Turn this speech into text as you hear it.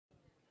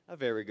A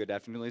very good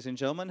afternoon, ladies and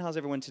gentlemen. How's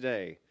everyone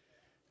today?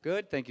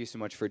 Good. Thank you so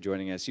much for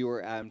joining us. You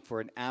are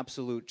for an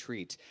absolute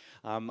treat.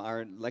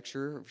 Our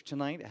lecture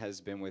tonight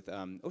has been with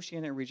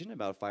Oceania and Region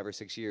about 5 or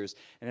 6 years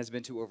and has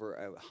been to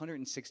over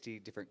 160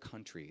 different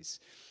countries.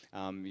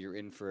 You're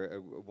in for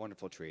a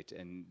wonderful treat,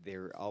 and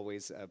they're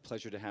always a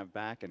pleasure to have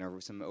back and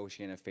are some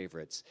Oceania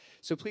favorites.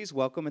 So please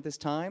welcome at this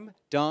time,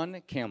 Don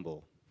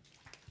Campbell.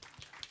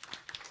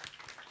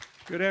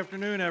 Good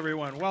afternoon,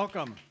 everyone.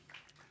 Welcome.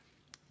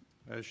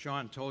 As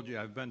Sean told you,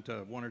 I've been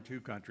to 1 or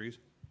 2 countries.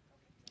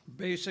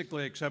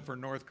 Basically, except for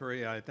North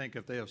Korea, I think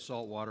if they have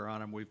salt water on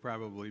them, we've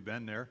probably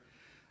been there.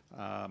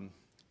 And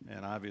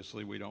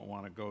obviously, we don't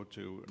want to go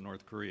to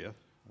North Korea.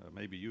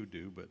 Maybe you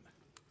do, but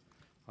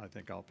I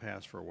think I'll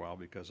pass for a while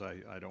because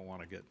I don't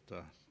want to get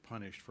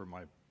punished for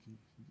my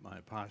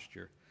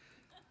posture.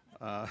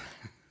 That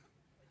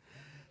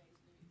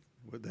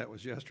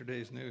was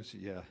yesterday's news?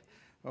 Yeah.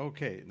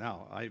 Okay,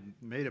 now, I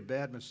made a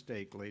bad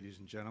mistake, ladies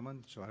and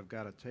gentlemen, so I've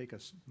got to take a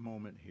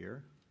moment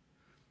here.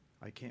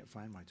 I can't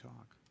find my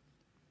talk.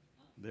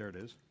 There it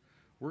is.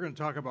 We're going to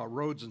talk about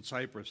Rhodes and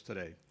Cyprus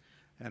today.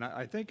 And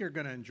I think you're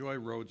going to enjoy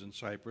Rhodes and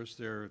Cyprus.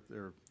 They're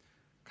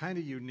kind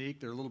of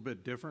unique. They're a little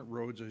bit different.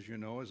 Rhodes, as you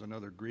know, is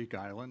another Greek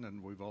island,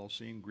 and we've all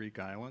seen Greek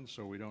islands,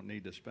 so we don't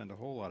need to spend a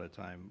whole lot of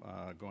time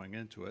going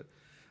into it.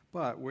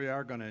 But we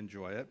are going to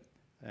enjoy it.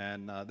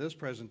 And this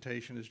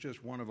presentation is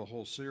just one of a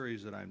whole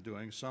series that I'm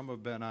doing. Some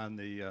have been on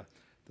the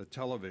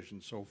television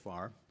so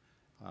far.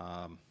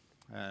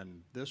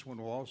 And this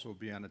one will also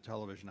be on the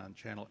television on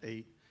Channel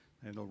 8,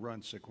 and it'll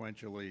run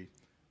sequentially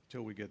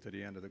till we get to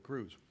the end of the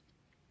cruise.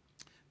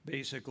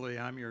 Basically,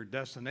 I'm your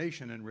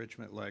destination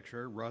enrichment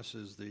lecturer. Russ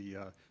is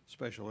the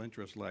special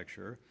interest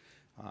lecturer.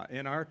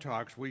 In our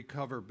talks, we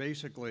cover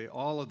basically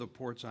all of the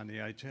ports on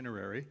the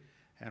itinerary.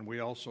 And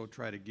we also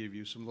try to give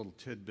you some little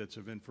tidbits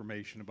of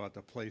information about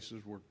the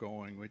places we're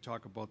going. We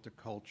talk about the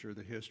culture,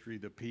 the history,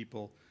 the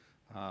people,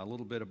 a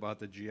little bit about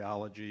the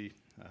geology.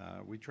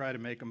 We try to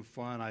make them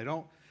fun.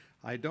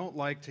 I don't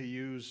like to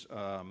use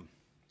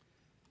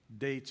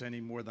dates any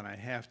more than I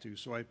have to,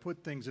 so I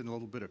put things in a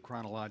little bit of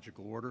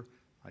chronological order.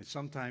 I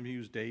sometimes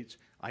use dates.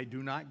 I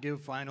do not give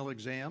final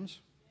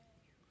exams,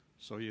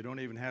 so you don't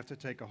even have to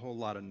take a whole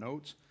lot of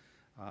notes.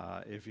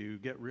 If you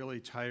get really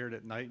tired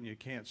at night and you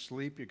can't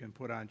sleep, you can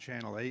put on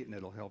Channel 8 and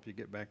it'll help you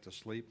get back to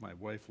sleep. My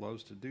wife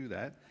loves to do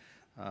that.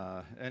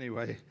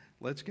 Anyway,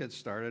 let's get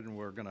started, and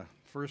we're going to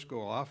first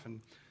go off and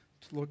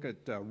look at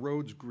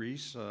Rhodes,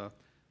 Greece,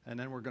 and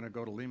then we're going to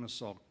go to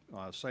Limassol,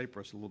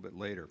 Cyprus a little bit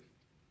later.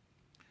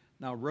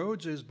 Now,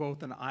 Rhodes is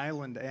both an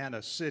island and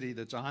a city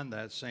that's on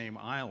that same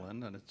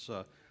island, and it's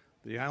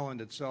the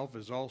island itself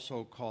is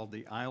also called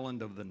the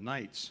Island of the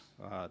Knights.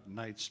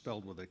 Knights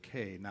spelled with a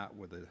K, not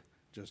with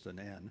just an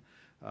N.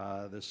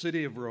 The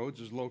city of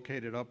Rhodes is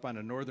located up on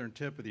the northern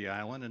tip of the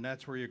island, and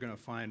that's where you're going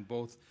to find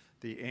both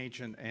the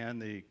ancient and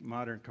the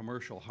modern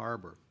commercial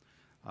harbor.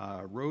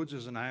 Rhodes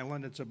is an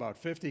island. It's about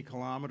 50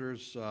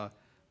 kilometers or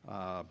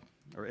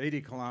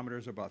 80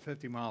 kilometers, about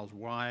 50 miles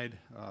wide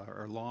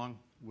or long,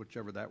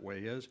 whichever that way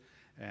is,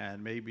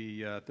 and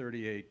maybe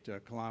 38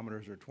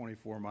 kilometers or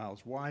 24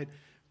 miles wide.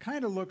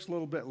 Kind of looks a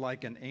little bit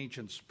like an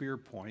ancient spear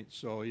point,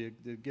 so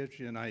it gives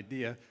you an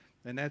idea.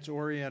 And that's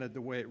oriented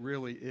the way it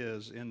really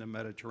is in the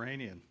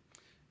Mediterranean.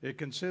 It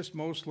consists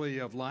mostly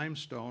of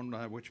limestone,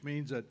 which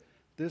means that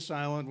this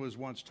island was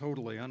once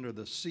totally under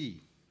the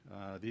sea.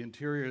 The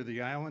interior of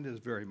the island is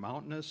very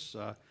mountainous,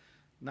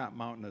 not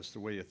mountainous the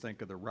way you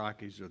think of the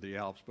Rockies or the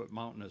Alps, but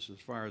mountainous as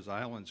far as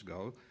islands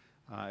go.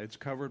 It's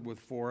covered with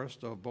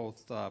forest of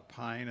both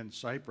pine and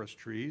cypress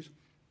trees.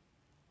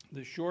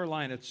 The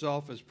shoreline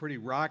itself is pretty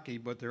rocky,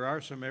 but there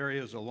are some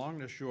areas along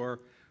the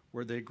shore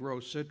where they grow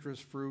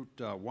citrus fruit,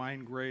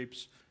 wine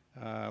grapes,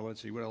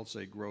 let's see what else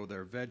they grow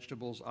there,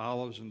 vegetables,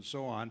 olives, and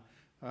so on.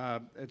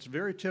 It's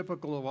very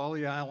typical of all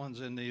the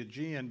islands in the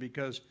Aegean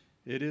because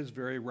it is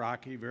very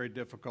rocky, very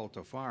difficult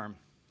to farm.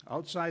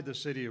 Outside the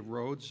city of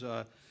Rhodes,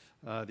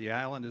 the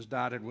island is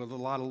dotted with a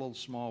lot of little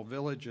small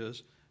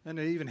villages, and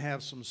they even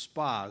have some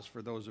spas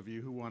for those of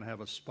you who want to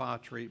have a spa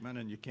treatment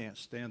and you can't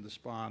stand the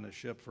spa on a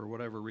ship for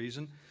whatever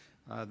reason.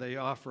 They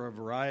offer a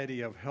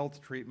variety of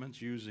health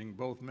treatments using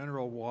both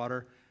mineral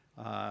water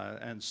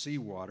and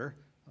seawater,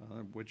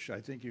 which I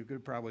think you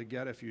could probably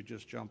get if you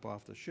just jump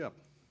off the ship.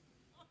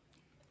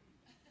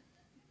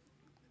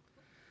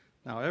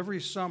 Now, every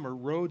summer,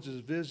 Rhodes is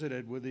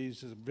visited with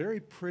these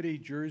very pretty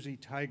Jersey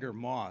tiger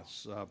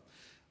moths.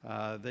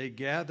 They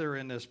gather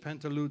in this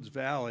Penteludes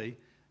Valley.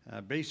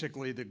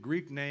 Basically, the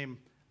Greek name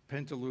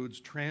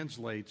Penteludes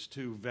translates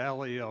to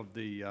Valley of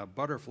the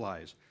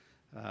Butterflies.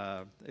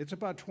 It's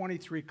about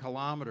 23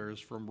 kilometers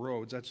from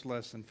Rhodes. That's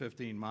less than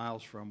 15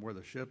 miles from where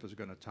the ship is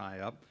going to tie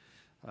up.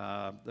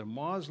 The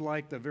moths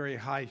like the very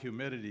high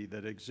humidity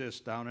that exists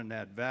down in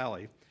that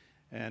valley,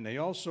 and they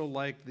also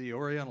like the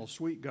oriental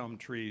sweet gum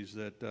trees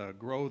that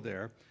grow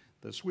there.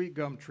 The sweet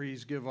gum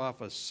trees give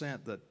off a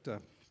scent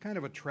that kind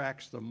of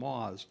attracts the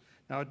moths.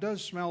 Now, it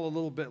does smell a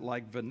little bit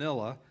like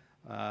vanilla,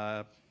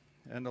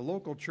 and the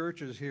local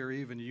churches here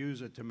even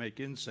use it to make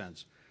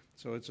incense.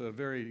 So it's a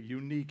very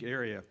unique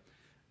area.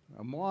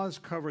 Moths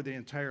cover the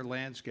entire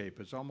landscape.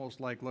 It's almost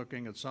like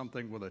looking at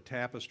something with a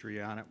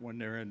tapestry on it when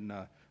they're in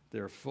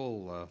their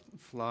full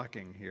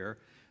flocking here.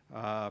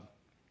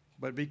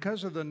 But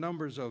because of the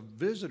numbers of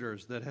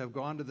visitors that have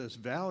gone to this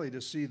valley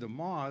to see the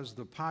moths,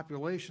 the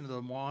population of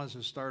the moths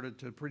has started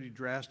to pretty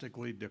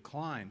drastically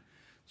decline.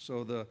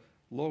 So the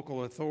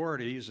local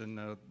authorities and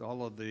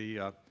all of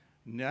the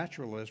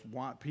naturalists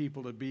want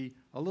people to be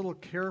a little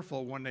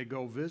careful when they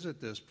go visit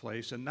this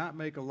place and not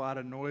make a lot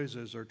of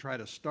noises or try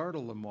to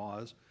startle the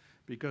moths,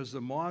 because the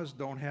moths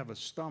don't have a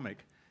stomach.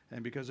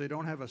 And because they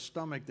don't have a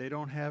stomach, they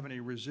don't have any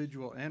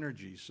residual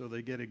energy, so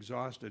they get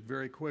exhausted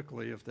very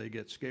quickly if they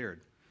get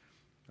scared.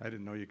 I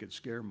didn't know you could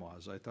scare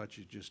moths. I thought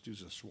you'd just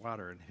use a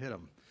swatter and hit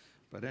them.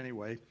 But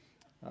anyway,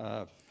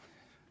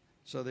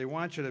 so they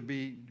want you to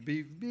be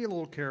a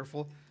little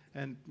careful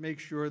and make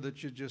sure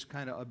that you just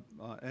kind of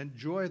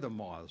enjoy the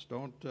moths.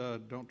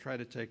 Don't try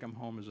to take them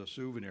home as a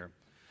souvenir.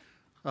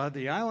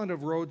 The island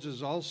of Rhodes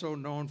is also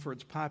known for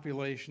its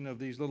population of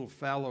these little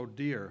fallow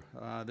deer.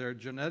 They're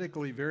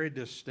genetically very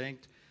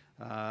distinct,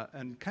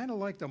 and kind of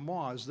like the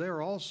moths,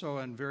 they're also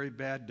in very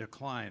bad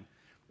decline.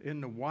 In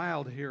the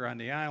wild here on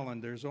the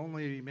island, there's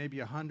only maybe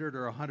 100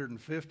 or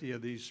 150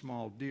 of these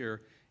small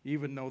deer,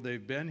 even though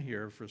they've been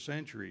here for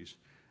centuries.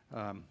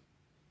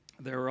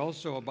 There are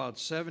also about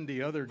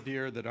 70 other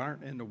deer that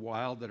aren't in the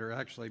wild that are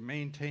actually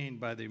maintained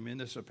by the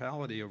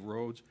municipality of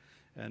Rhodes,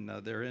 and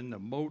they're in the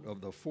moat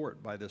of the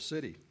fort by the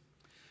city.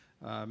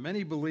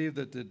 Many believe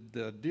that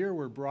the deer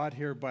were brought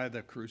here by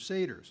the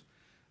Crusaders.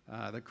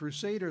 The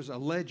Crusaders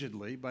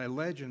allegedly, by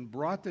legend,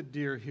 brought the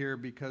deer here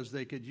because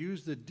they could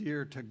use the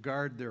deer to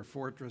guard their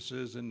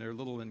fortresses and their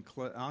little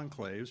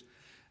enclaves,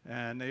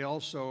 and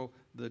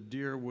the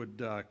deer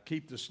would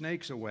keep the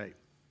snakes away.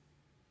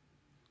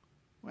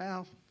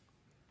 Well,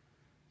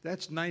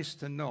 that's nice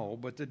to know,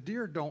 but the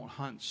deer don't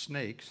hunt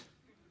snakes,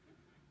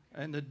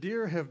 and the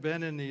deer have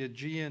been in the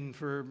Aegean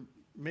for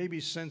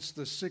maybe since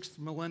the 6th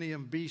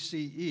millennium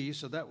BCE,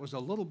 so that was a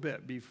little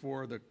bit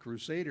before the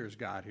Crusaders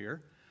got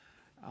here.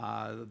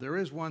 There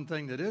is one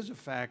thing that is a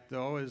fact,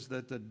 though, is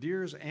that the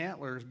deer's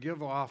antlers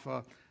give off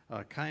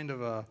a kind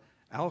of a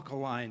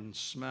alkaline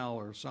smell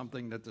or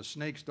something that the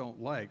snakes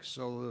don't like.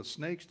 So the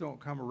snakes don't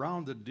come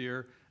around the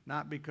deer,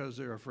 not because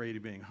they're afraid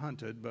of being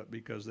hunted, but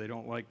because they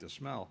don't like the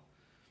smell.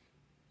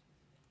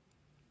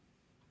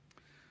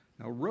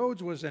 Now,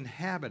 Rhodes was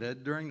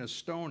inhabited during the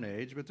Stone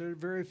Age, but there are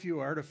very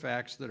few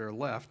artifacts that are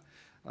left.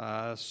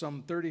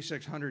 Some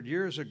 3,600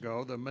 years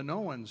ago, the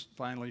Minoans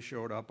finally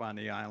showed up on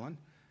the island.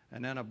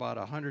 And then about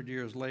 100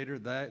 years later,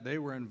 they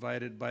were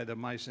invited by the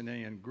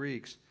Mycenaean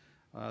Greeks.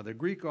 The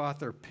Greek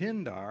author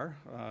Pindar,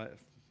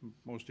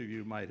 most of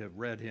you might have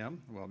read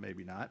him, well,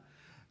 maybe not.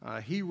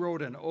 He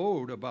wrote an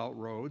ode about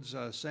Rhodes,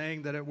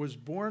 saying that it was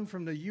born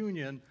from the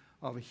union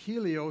of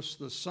Helios,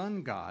 the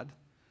sun god,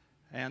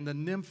 and the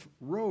nymph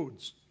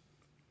Rhodes.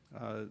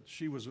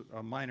 She was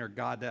a minor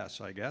goddess,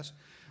 I guess.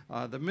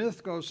 The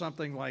myth goes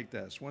something like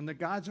this. When the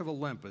gods of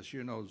Olympus,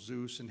 you know,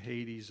 Zeus and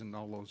Hades and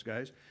all those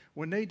guys,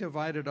 when they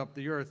divided up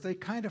the earth, they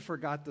kind of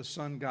forgot the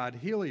sun god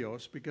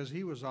Helios because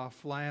he was off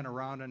flying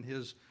around in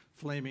his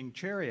flaming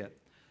chariot.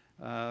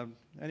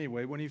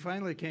 Anyway, when he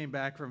finally came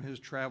back from his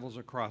travels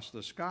across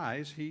the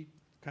skies, he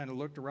kind of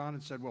looked around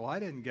and said, well, I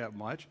didn't get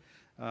much,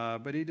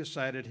 but he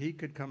decided he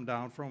could come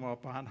down from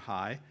up on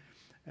high.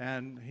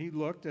 And he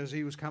looked as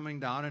he was coming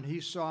down, and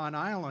he saw an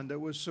island that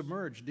was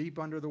submerged deep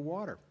under the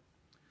water.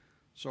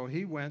 So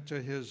he went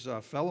to his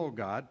fellow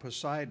god,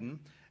 Poseidon,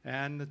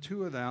 and the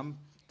two of them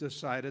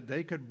decided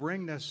they could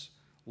bring this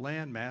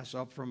landmass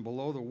up from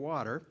below the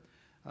water,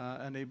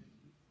 and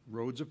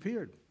Rhodes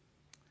appeared.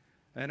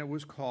 And it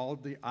was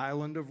called the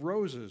Island of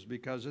Roses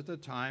because at the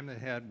time it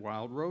had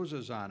wild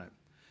roses on it.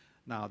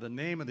 Now, the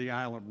name of the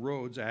island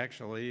Rhodes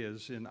actually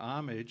is in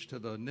homage to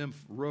the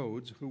nymph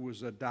Rhodes, who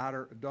was a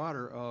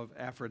daughter of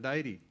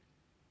Aphrodite.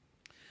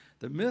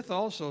 The myth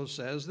also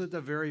says that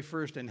the very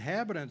first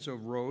inhabitants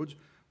of Rhodes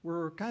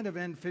were kind of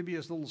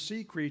amphibious little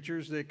sea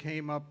creatures that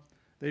came up.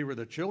 They were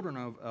the children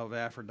of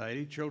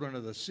Aphrodite, children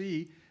of the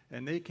sea,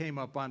 and they came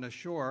up on the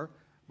shore,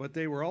 but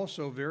they were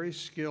also very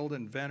skilled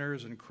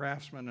inventors and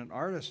craftsmen and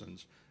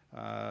artisans.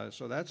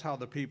 So that's how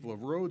the people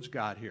of Rhodes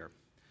got here.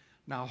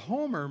 Now,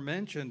 Homer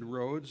mentioned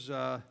Rhodes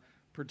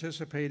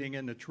participating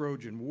in the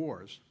Trojan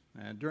Wars.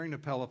 And during the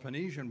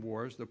Peloponnesian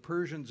Wars, the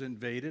Persians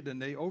invaded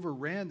and they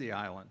overran the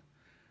island.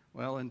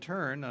 Well, in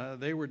turn,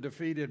 they were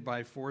defeated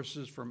by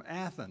forces from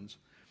Athens.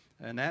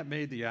 And that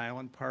made the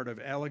island part of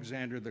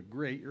Alexander the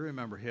Great. You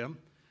remember him.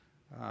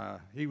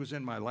 He was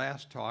in my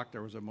last talk.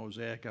 There was a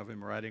mosaic of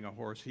him riding a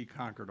horse. He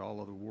conquered all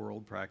of the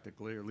world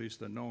practically, or at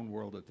least the known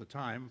world at the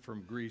time,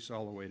 from Greece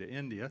all the way to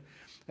India.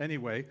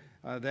 Anyway,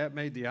 that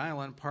made the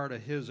island part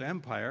of his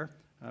empire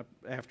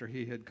after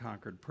he had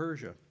conquered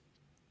Persia.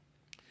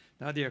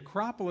 Now, the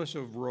Acropolis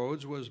of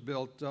Rhodes was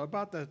built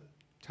about the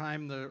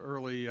time the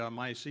early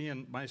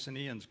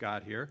Mycenaeans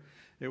got here.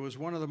 It was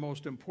one of the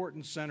most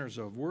important centers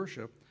of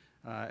worship,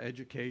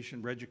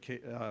 education,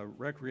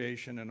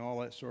 recreation, and all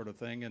that sort of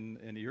thing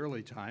in the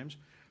early times.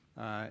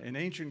 In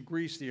ancient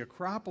Greece, the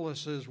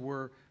Acropolises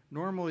were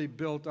normally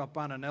built up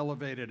on an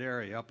elevated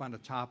area, up on the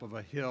top of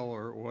a hill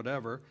or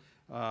whatever.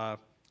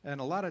 And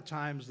a lot of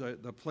times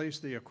the place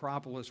the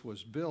Acropolis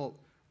was built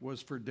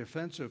was for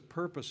defensive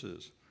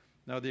purposes.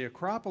 Now the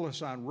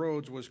Acropolis on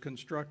Rhodes was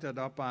constructed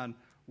up on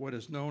what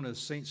is known as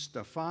St.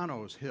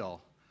 Stephanos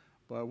Hill.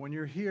 But when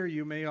you're here,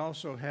 you may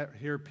also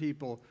hear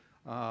people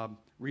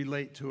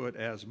relate to it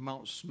as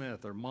Mount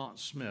Smith or Mont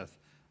Smith,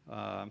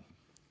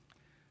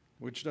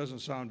 which doesn't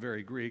sound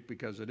very Greek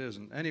because it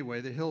isn't. Anyway,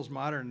 the hill's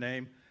modern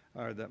name,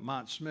 that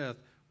Mont Smith,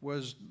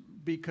 was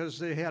because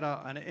they had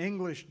an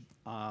English,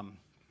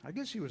 I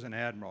guess he was an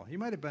admiral. He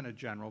might have been a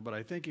general, but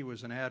I think he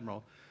was an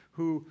admiral,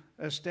 who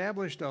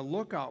established a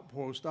lookout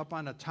post up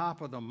on the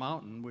top of the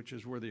mountain, which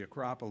is where the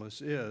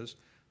Acropolis is,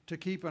 to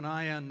keep an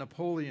eye on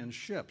Napoleon's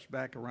ships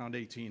back around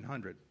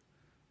 1800.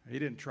 He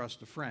didn't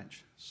trust the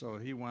French, so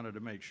he wanted to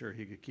make sure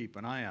he could keep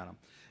an eye on them.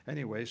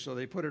 Anyway, so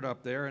they put it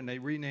up there, and they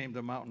renamed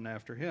the mountain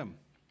after him.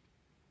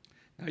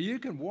 Now, you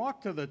can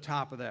walk to the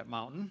top of that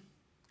mountain,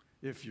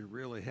 if you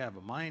really have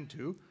a mind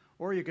to,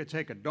 or you could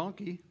take a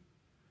donkey.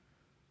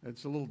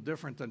 It's a little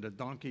different than the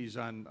donkeys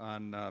on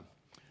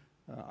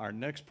our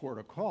next port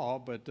of call,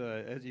 but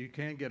you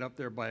can get up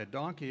there by a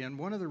donkey. And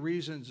one of the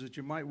reasons that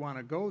you might want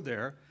to go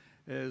there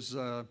is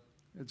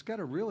it's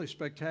got a really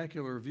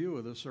spectacular view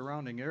of the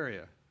surrounding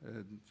area.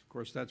 And of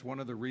course, that's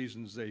one of the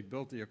reasons they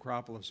built the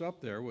Acropolis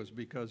up there, was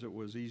because it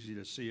was easy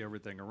to see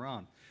everything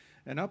around.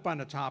 And up on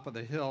the top of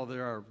the hill,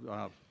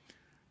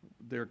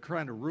 they're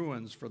kind of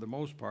ruins for the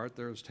most part.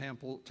 There's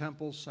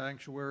temples,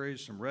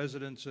 sanctuaries, some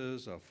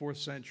residences, a 4th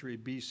century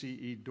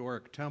BCE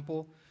Doric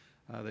temple.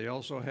 They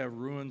also have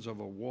ruins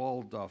of a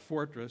walled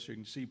fortress. You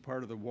can see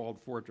part of the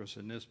walled fortress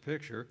in this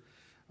picture.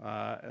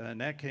 And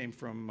that came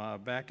from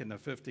back in the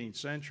 15th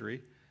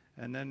century.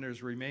 And then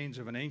there's remains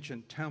of an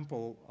ancient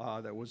temple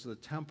that was the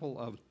temple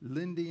of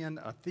Lindian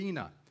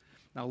Athena.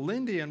 Now,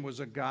 Lindian was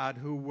a god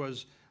who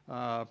was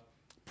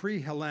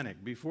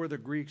pre-Hellenic. Before the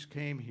Greeks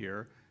came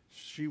here,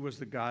 she was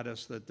the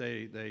goddess that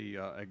they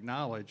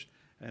acknowledged,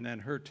 and then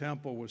her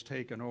temple was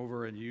taken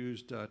over and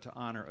used to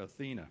honor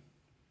Athena.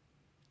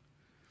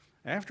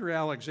 After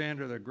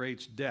Alexander the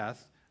Great's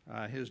death,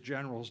 his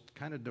generals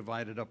kind of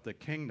divided up the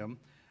kingdom,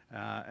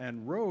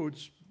 and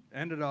Rhodes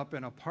ended up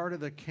in a part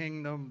of the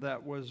kingdom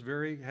that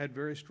had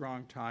very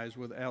strong ties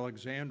with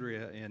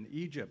Alexandria in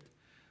Egypt.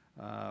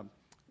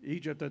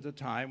 Egypt at the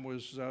time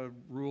was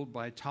ruled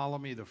by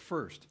Ptolemy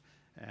I,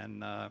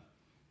 and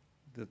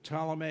the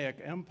Ptolemaic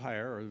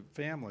Empire, or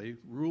family,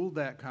 ruled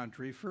that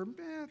country for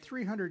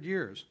 300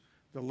 years.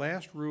 The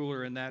last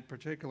ruler in that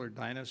particular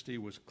dynasty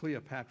was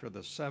Cleopatra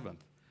VII.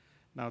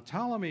 Now,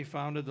 Ptolemy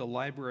founded the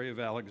Library of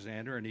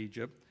Alexander in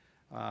Egypt,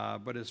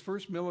 but his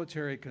first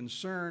military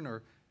concern,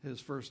 or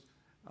his first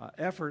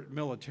effort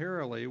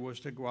militarily, was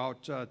to go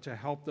out to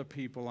help the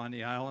people on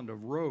the island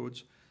of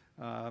Rhodes.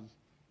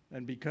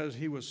 And because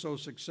he was so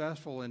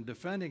successful in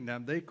defending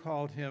them, they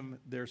called him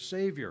their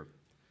savior.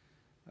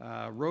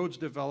 Rhodes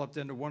developed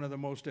into one of the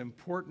most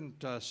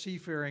important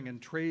seafaring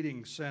and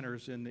trading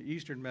centers in the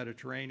eastern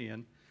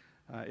Mediterranean.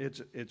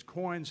 Its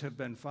coins have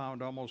been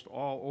found almost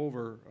all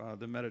over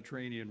the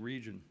Mediterranean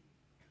region.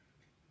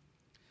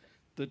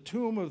 The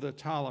tomb of the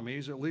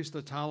Ptolemies, at least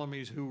the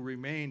Ptolemies who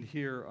remained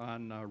here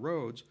on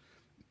Rhodes,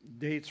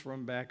 dates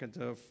from back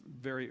into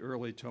very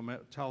early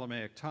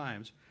Ptolemaic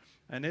times.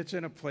 And it's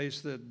in a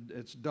place that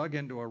it's dug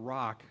into a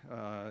rock,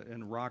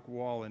 in a rock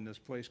wall in this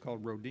place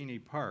called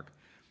Rodini Park.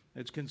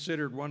 It's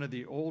considered one of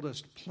the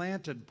oldest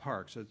planted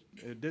parks.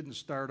 It didn't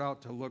start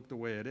out to look the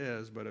way it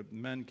is, but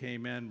men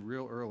came in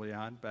real early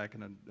on, back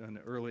in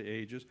the early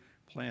ages,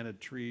 planted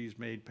trees,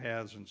 made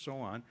paths, and so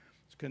on.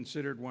 It's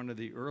considered one of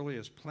the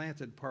earliest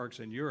planted parks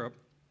in Europe.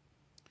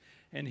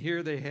 And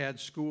here they had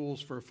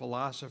schools for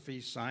philosophy,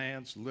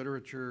 science,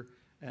 literature,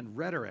 and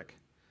rhetoric.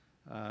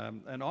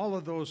 And all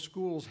of those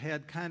schools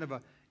had kind of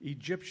an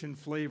Egyptian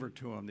flavor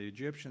to them. The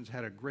Egyptians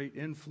had a great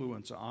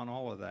influence on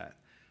all of that.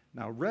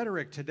 Now,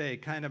 rhetoric today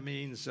kind of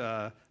means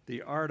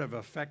the art of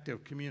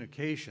effective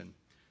communication.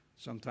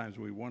 Sometimes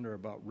we wonder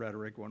about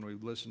rhetoric when we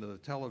listen to the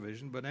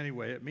television, but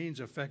anyway, it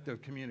means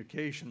effective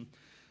communication.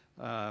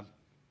 And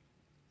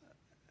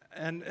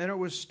it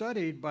was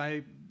studied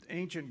by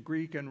ancient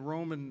Greek and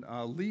Roman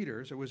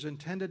leaders. It was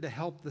intended to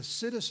help the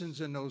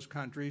citizens in those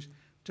countries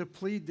to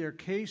plead their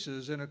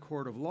cases in a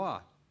court of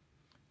law.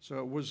 So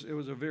it was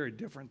a very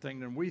different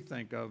thing than we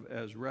think of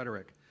as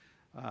rhetoric.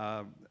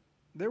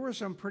 There were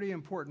some pretty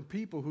important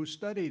people who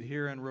studied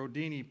here in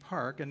Rodini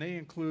Park, and they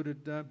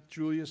included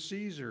Julius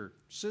Caesar,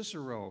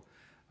 Cicero,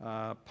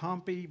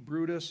 Pompey,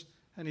 Brutus,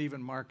 and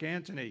even Mark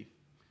Antony.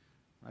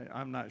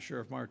 I'm not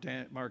sure if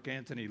Mark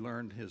Antony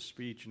learned his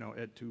speech,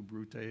 et tu,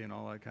 Brute, and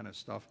all that kind of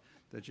stuff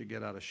that you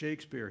get out of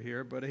Shakespeare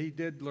here, but he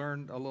did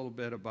learn a little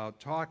bit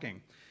about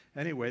talking.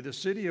 Anyway, the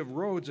city of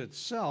Rhodes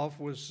itself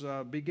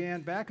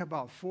began back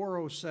about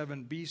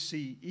 407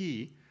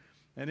 BCE,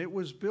 and it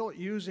was built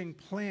using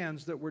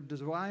plans that were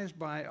devised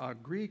by a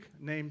Greek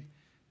named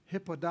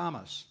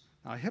Hippodamus.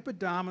 Now,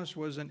 Hippodamus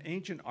was an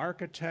ancient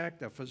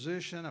architect, a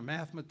physician, a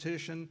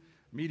mathematician,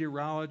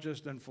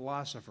 meteorologist and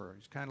philosopher.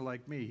 He's kind of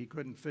like me. He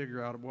couldn't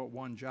figure out what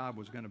one job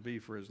was going to be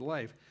for his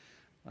life.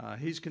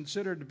 He's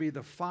considered to be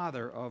the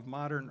father of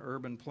modern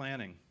urban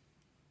planning.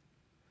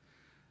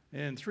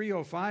 In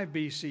 305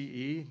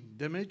 BCE,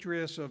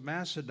 Demetrius of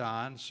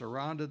Macedon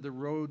surrounded the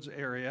Rhodes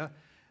area.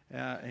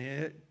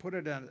 He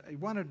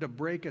wanted to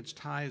break its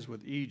ties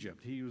with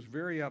Egypt. He was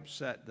very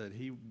upset that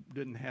he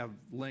didn't have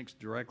links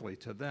directly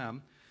to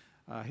them.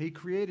 He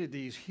created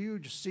these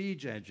huge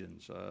siege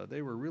engines.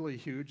 They were really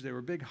huge. They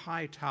were big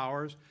high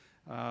towers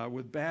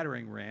with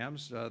battering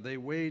rams. They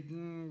weighed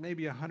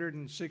maybe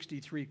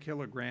 163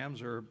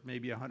 kilograms or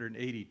maybe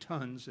 180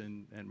 tons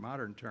in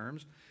modern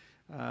terms.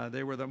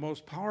 They were the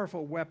most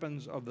powerful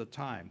weapons of the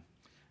time.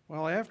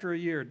 Well, after a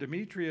year,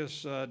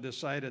 Demetrius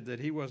decided that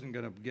he wasn't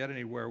going to get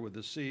anywhere with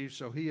the siege,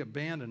 so he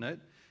abandoned it.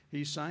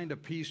 He signed a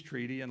peace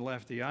treaty and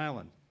left the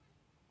island.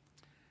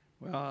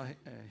 Well,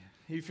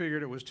 he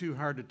figured it was too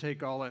hard to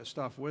take all that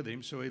stuff with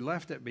him, so he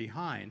left it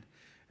behind.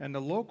 And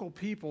the local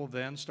people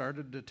then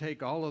started to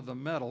take all of the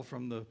metal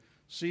from the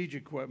siege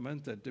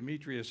equipment that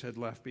Demetrius had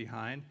left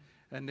behind,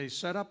 and they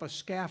set up a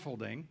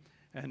scaffolding,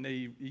 and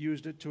they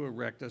used it to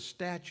erect a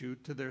statue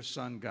to their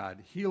sun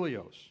god,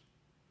 Helios.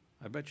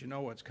 I bet you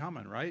know what's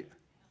coming, right?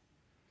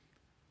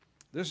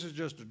 This is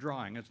just a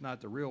drawing. It's not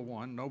the real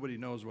one. Nobody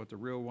knows what the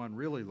real one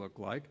really looked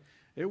like.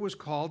 It was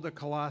called the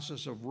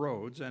Colossus of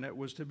Rhodes, and it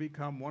was to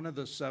become one of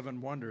the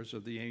 7 wonders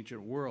of the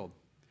ancient world.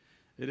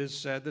 It is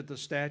said that the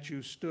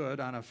statue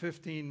stood on a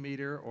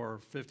 15-meter or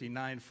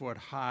 59-foot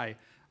high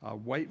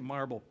white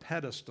marble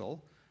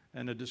pedestal,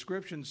 and the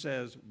description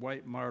says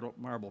white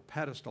marble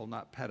pedestal,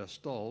 not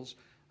pedestals.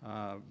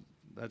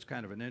 That's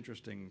kind of an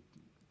interesting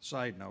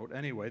side note.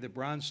 Anyway, the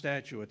bronze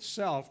statue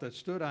itself that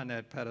stood on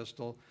that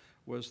pedestal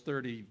was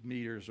 30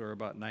 meters or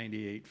about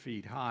 98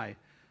 feet high.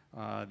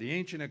 The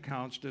ancient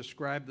accounts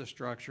describe the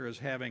structure as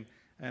having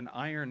an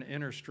iron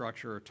inner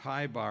structure or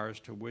tie bars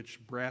to which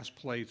brass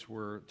plates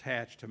were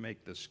attached to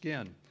make the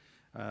skin.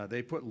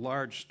 They put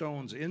large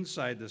stones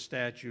inside the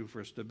statue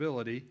for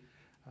stability,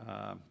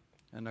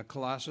 and the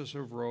Colossus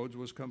of Rhodes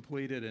was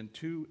completed in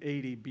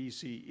 280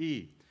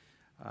 BCE.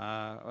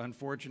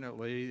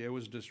 Unfortunately, it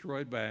was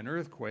destroyed by an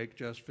earthquake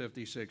just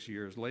 56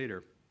 years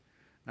later.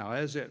 Now,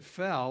 as it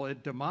fell,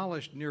 it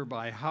demolished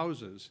nearby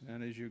houses,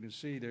 and as you can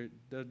see, there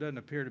doesn't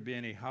appear to be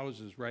any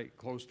houses right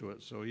close to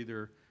it, so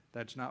either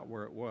that's not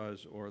where it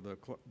was or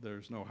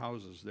there's no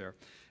houses there.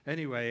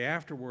 Anyway,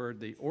 afterward,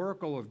 the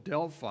Oracle of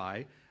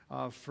Delphi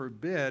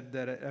forbid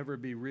that it ever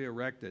be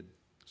re-erected.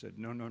 Said,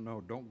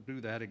 no, don't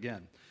do that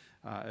again.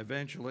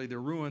 Eventually, the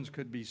ruins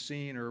could be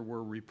seen or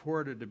were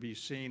reported to be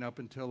seen up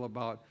until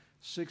about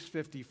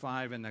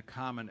 655 in the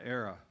Common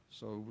Era.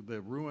 So the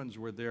ruins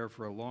were there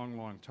for a long,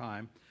 long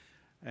time.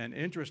 And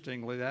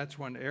interestingly, that's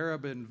when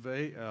Arab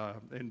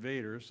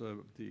invaders,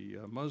 the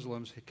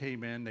Muslims,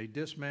 came in. They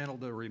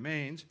dismantled the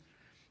remains,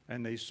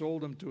 and they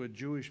sold them to a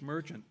Jewish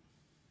merchant.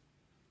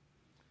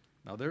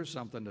 Now, there's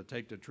something to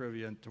take to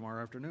trivia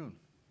tomorrow afternoon.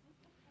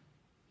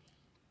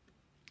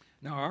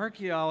 Now,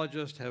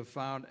 archaeologists have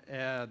found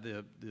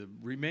the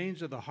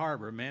remains of the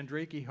harbor.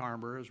 Mandrake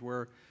Harbor is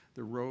where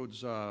the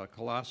Rhodes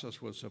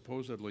Colossus was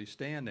supposedly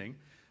standing,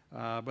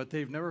 but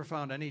they've never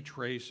found any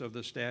trace of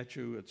the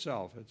statue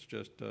itself. It's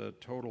just a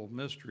total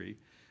mystery.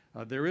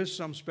 There is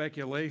some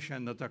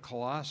speculation that the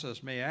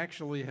Colossus may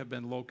actually have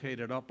been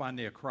located up on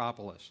the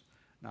Acropolis.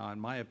 Now, in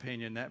my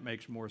opinion, that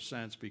makes more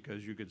sense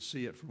because you could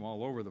see it from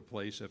all over the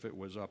place if it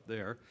was up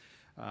there,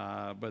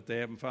 but they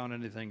haven't found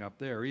anything up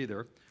there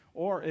either.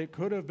 Or it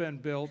could have been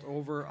built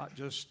over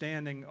just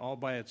standing all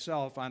by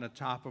itself on the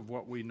top of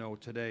what we know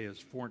today as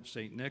Fort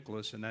St.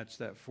 Nicholas, and that's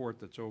that fort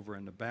that's over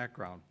in the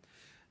background.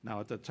 Now,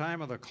 at the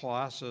time of the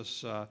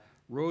Colossus,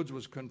 Rhodes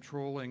was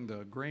controlling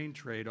the grain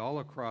trade all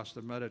across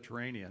the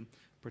Mediterranean,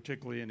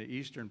 particularly in the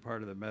eastern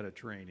part of the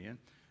Mediterranean.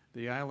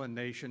 The island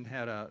nation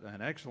had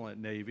an excellent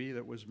navy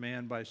that was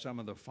manned by some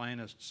of the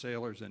finest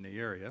sailors in the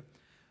area.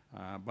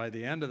 By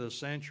the end of the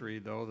century,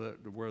 though,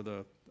 where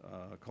the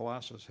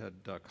Colossus had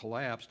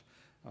collapsed,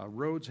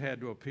 Rhodes had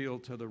to appeal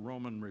to the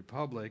Roman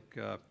Republic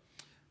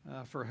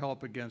for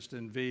help against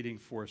invading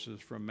forces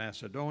from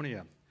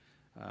Macedonia.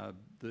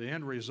 The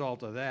end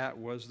result of that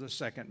was the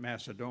Second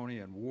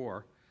Macedonian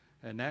War,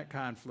 and that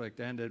conflict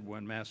ended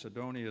when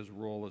Macedonia's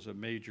role as a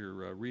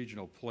major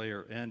regional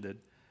player ended,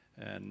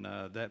 and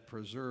that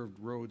preserved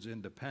Rhodes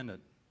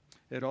independent.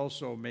 It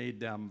also made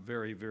them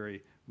very,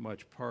 very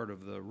much part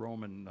of the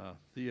Roman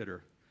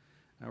theater.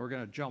 Now we're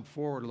going to jump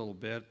forward a little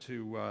bit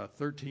to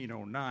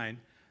 1309.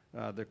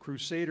 The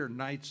Crusader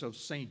Knights of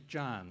St.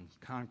 John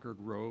conquered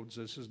Rhodes.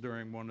 This is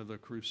during one of the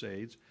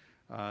Crusades.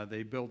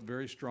 They built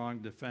very strong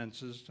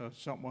defenses,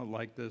 somewhat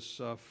like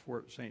this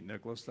Fort St.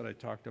 Nicholas that I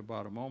talked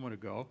about a moment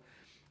ago.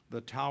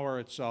 The tower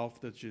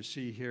itself that you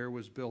see here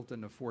was built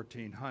in the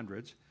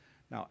 1400s.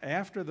 Now,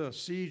 after the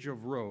siege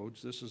of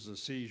Rhodes, this is the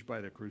siege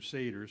by the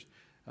Crusaders,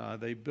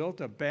 they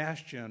built a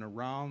bastion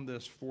around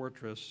this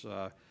fortress,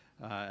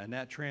 and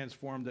that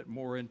transformed it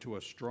more into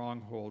a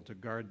stronghold to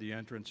guard the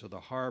entrance of the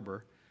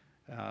harbor.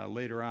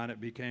 Later on, it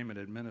became an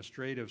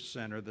administrative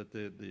center that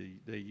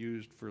they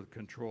used for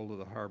control of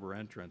the harbor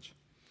entrance.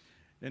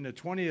 In the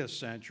 20th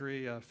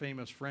century, a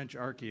famous French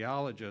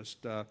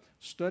archaeologist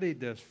studied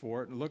this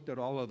fort and looked at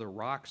all of the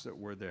rocks that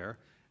were there,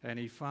 and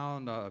he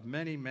found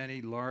many,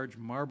 many large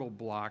marble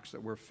blocks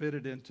that were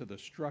fitted into the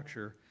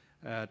structure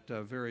at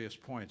various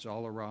points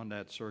all around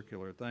that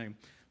circular thing.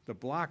 The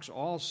blocks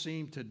all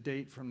seem to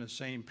date from the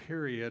same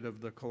period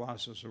of the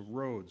Colossus of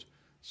Rhodes,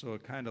 so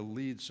it kind of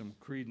leads some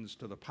credence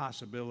to the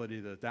possibility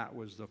that that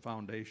was the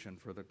foundation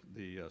for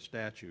the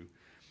statue.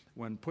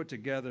 When put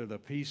together, the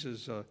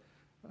pieces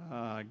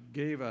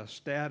gave a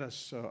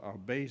status, a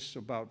base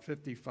about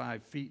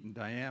 55 feet in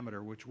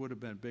diameter, which would have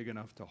been big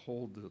enough to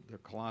hold the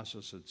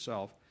Colossus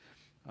itself.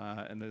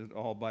 And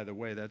all, by the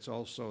way, that's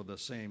also the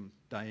same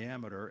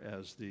diameter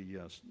as the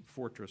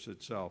fortress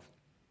itself.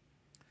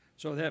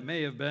 So that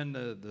may have been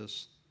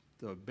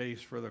the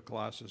base for the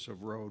Colossus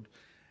of Rhodes.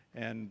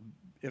 And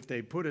if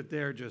they put it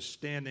there just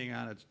standing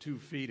on its 2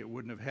 feet, it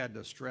wouldn't have had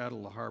to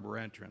straddle the harbor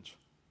entrance.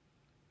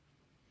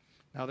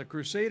 Now, the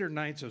Crusader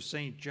Knights of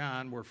St.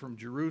 John were from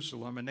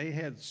Jerusalem, and they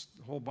had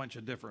a whole bunch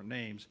of different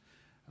names.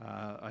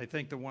 I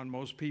think the one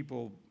most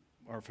people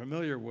are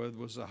familiar with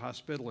was the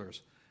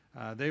Hospitallers.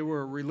 They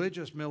were a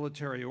religious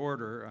military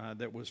order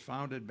that was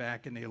founded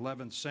back in the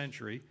 11th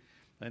century,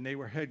 and they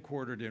were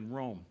headquartered in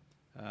Rome.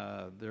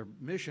 Their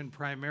mission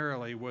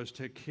primarily was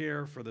to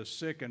care for the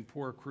sick and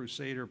poor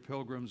Crusader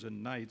pilgrims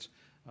and knights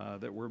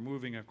that were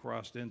moving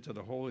across into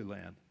the Holy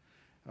Land.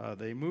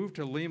 They moved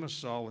to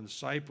Limassol in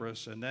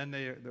Cyprus, and then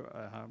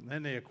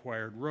they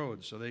acquired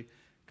Rhodes. So they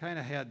kind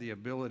of had the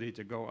ability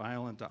to go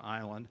island to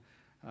island,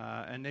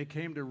 and they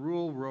came to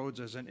rule Rhodes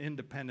as an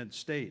independent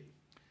state.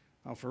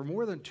 Now, for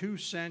more than 2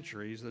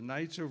 centuries, the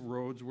Knights of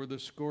Rhodes were the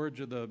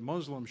scourge of the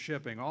Muslim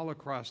shipping all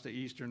across the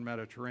eastern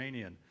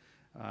Mediterranean.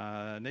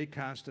 And they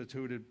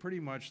constituted pretty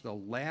much the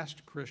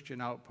last Christian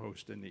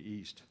outpost in the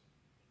East.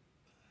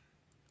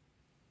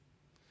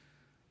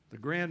 The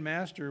Grand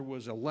Master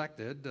was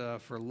elected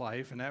for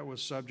life, and that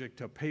was subject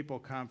to papal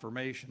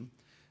confirmation.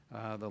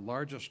 The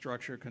largest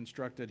structure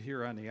constructed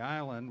here on the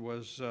island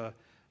was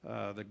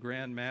the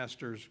Grand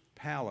Master's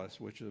palace,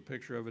 which is a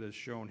picture of it is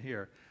shown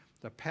here.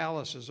 The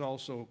palace is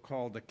also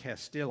called the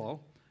Castillo.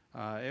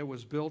 It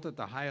was built at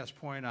the highest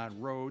point on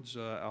Rhodes,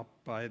 up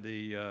by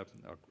the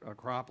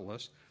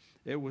Acropolis.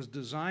 It was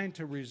designed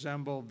to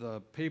resemble the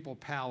Papal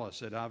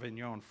Palace at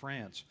Avignon,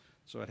 France,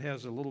 so it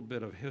has a little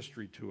bit of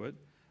history to it.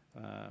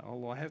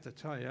 Although I have to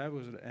tell you, I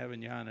was at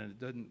Avignon and it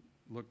didn't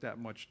look that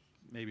much.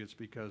 Maybe it's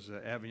because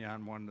the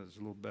Avignon one is a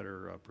little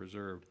better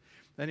preserved.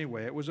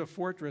 Anyway, it was a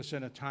fortress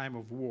in a time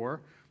of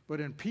war, but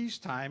in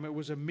peacetime it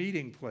was a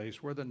meeting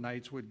place where the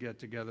knights would get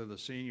together. The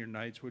senior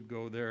knights would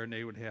go there and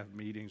they would have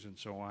meetings and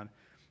so on.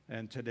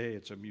 And today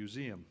it's a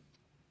museum.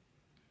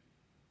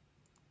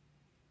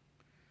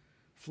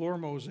 Floor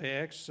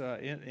mosaics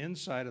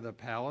inside of the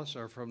palace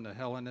are from the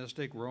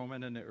Hellenistic,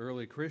 Roman, and the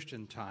early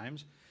Christian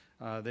times.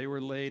 They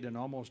were laid in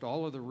almost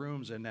all of the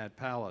rooms in that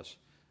palace.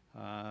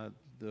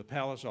 The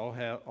palace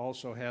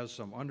also has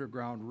some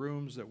underground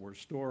rooms that were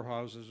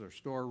storehouses or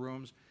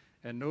storerooms,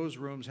 and those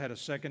rooms had a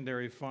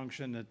secondary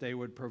function that they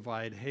would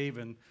provide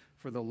haven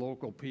for the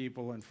local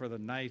people and for the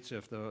knights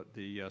if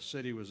the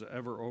city was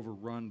ever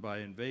overrun by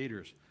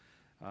invaders.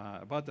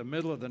 About the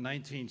middle of the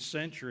 19th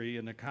century,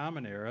 in the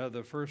Common Era,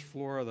 the first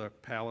floor of the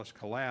palace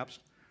collapsed,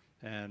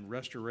 and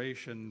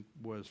restoration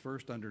was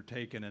first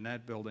undertaken in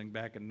that building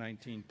back in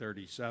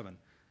 1937.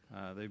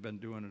 They've been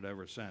doing it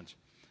ever since.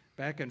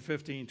 Back in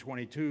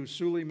 1522,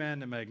 Suleiman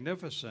the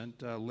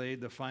Magnificent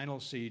laid the final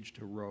siege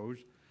to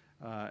Rhodes.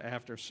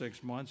 After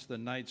 6 months, the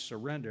knights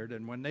surrendered,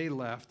 and when they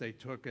left, they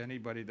took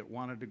anybody that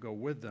wanted to go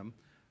with them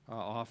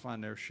off on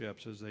their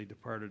ships as they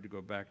departed to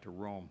go back to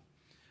Rome.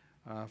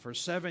 For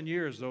 7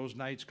 years, those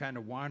knights kind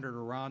of wandered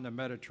around the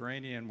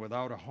Mediterranean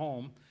without a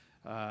home.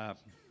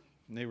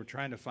 And they were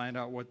trying to find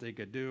out what they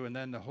could do. And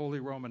then the Holy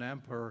Roman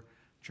Emperor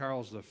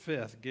Charles V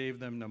gave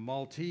them the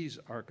Maltese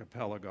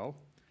archipelago.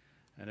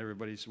 And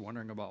everybody's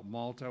wondering about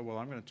Malta. Well,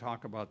 I'm going to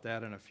talk about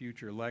that in a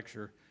future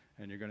lecture,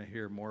 and you're going to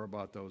hear more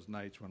about those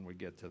knights when we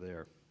get to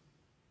there.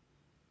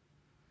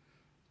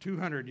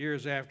 200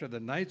 years after the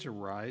knights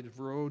arrived,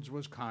 Rhodes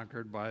was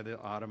conquered by the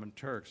Ottoman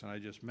Turks, and I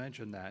just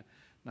mentioned that.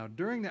 Now,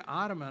 during the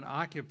Ottoman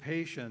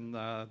occupation,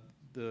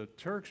 the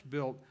Turks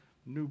built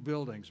new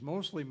buildings,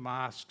 mostly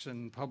mosques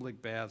and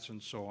public baths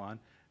and so on,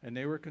 and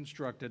they were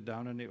constructed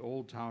down in the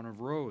old town of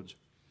Rhodes.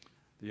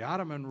 The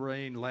Ottoman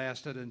reign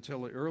lasted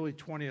until the early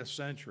 20th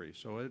century,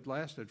 so it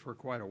lasted for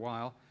quite a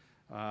while,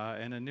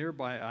 and the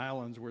nearby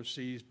islands were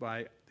seized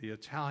by the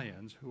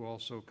Italians, who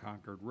also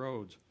conquered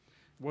Rhodes.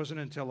 It wasn't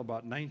until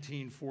about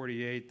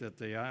 1948 that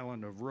the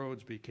island of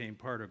Rhodes became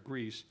part of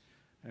Greece,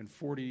 and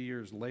 40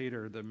 years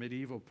later, the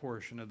medieval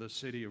portion of the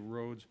city of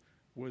Rhodes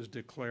was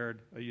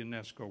declared a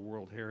UNESCO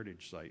World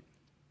Heritage Site.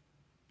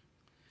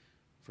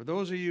 For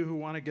those of you who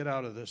want to get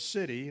out of the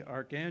city,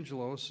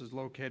 Archangelos is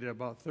located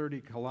about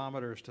 30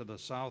 kilometers to the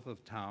south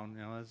of town.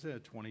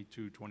 That's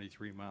 22,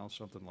 23 miles,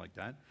 something like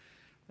that.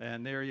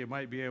 And there you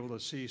might be able to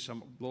see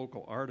some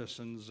local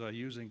artisans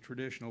using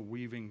traditional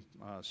weaving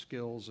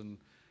skills and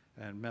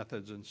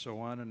methods and so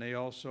on. And they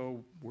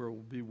also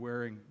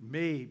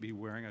may be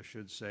wearing, I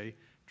should say,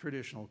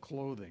 traditional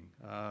clothing.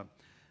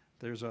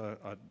 There's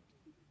a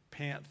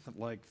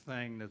pant-like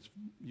thing that's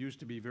used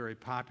to be very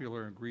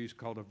popular in Greece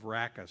called a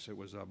vrachos. It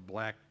was a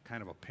black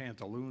kind of a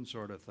pantaloon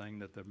sort of thing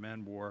that the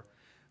men wore.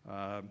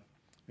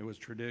 It was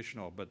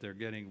traditional, but they're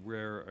getting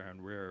rarer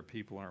and rarer.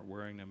 People aren't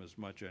wearing them as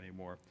much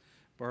anymore.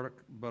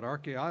 But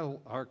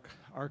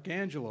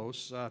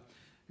Archangelos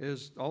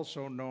is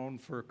also known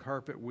for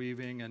carpet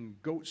weaving and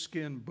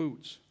goatskin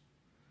boots.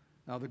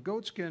 Now the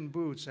goatskin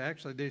boots,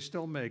 actually they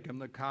still make them.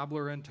 The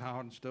cobbler in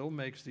town still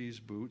makes these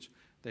boots.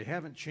 They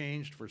haven't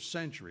changed for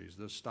centuries.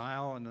 The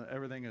style and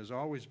everything has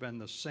always been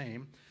the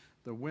same.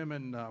 The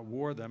women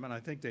wore them, and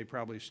I think they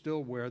probably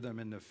still wear them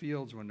in the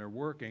fields when they're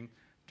working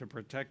to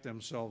protect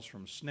themselves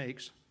from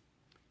snakes.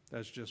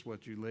 That's just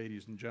what you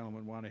ladies and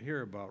gentlemen want to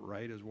hear about,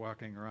 right, is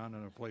walking around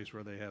in a place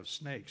where they have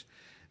snakes.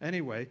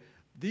 Anyway,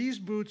 these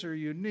boots are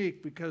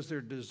unique because they're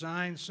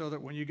designed so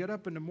that when you get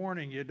up in the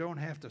morning, you don't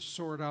have to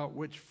sort out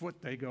which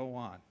foot they go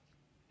on,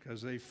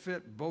 because they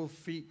fit both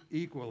feet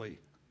equally,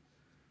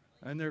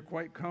 and they're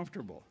quite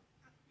comfortable.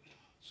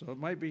 So it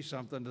might be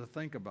something to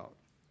think about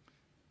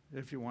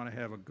if you want to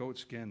have a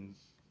goatskin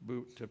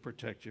boot to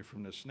protect you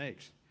from the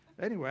snakes.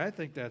 Anyway, I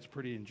think that's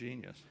pretty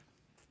ingenious.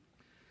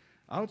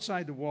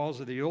 Outside the walls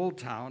of the old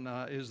town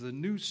is the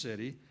new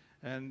city,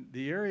 and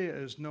the area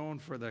is known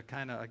for the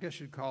kind of, I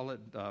guess you'd call it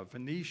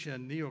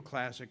Venetian,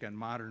 neoclassic, and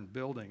modern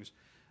buildings.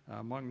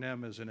 Among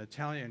them is an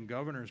Italian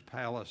governor's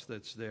palace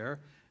that's there,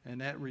 and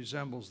that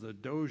resembles the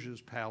Doge's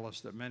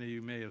palace that many of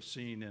you may have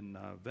seen in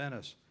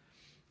Venice.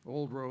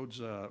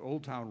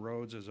 Old Town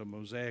Rhodes is a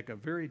mosaic of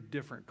very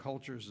different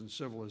cultures and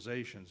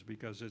civilizations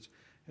because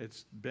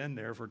it's been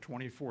there for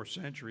 24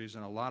 centuries,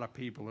 and a lot of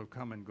people have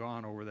come and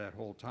gone over that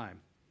whole time.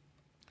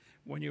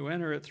 When you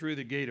enter it through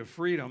the Gate of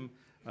Freedom,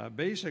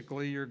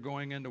 basically you're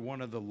going into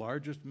one of the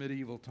largest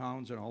medieval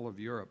towns in all of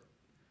Europe.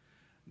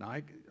 Now,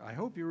 I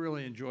hope you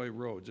really enjoy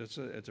Rhodes.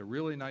 It's a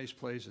really nice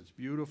place. It's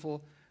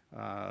beautiful.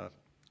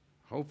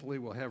 Hopefully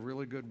we'll have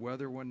really good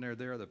weather when they're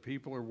there. The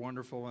people are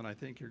wonderful, and I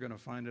think you're going to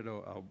find it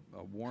a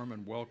warm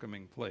and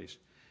welcoming place.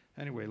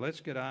 Anyway, let's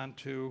get on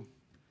to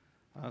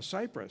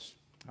Cyprus.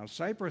 Now,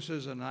 Cyprus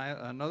is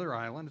another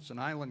island. It's an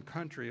island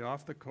country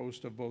off the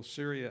coast of both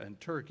Syria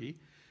and Turkey.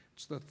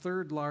 It's the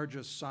third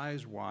largest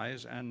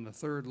size-wise and the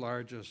third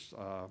largest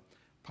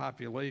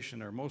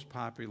population or most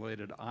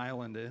populated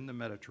island in the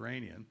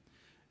Mediterranean.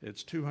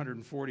 It's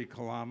 240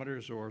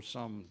 kilometers or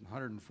some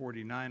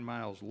 149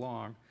 miles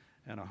long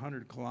and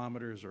 100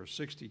 kilometers or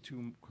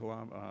 62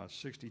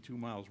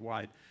 miles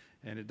wide.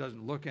 And it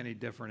doesn't look any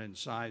different in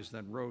size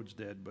than Rhodes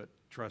did, but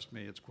trust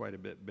me, it's quite a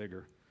bit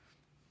bigger.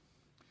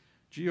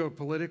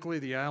 Geopolitically,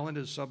 the island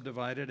is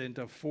subdivided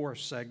into 4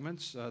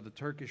 segments. The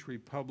Turkish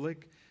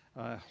Republic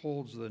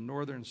holds the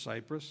northern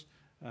Cyprus,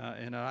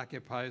 and it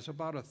occupies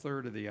about a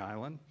third of the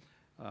island,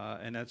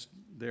 and that's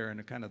there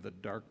in kind of the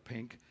dark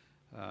pink.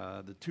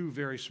 The 2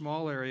 very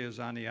small areas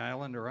on the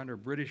island are under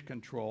British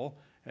control,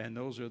 and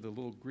those are the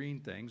little green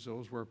things.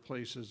 Those were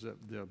places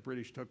that the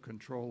British took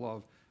control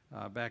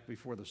of back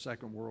before the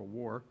Second World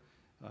War.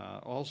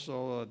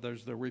 Also,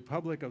 there's the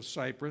Republic of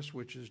Cyprus,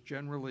 which is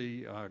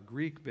generally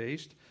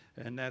Greek-based,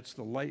 and that's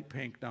the light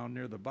pink down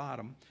near the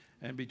bottom.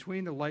 And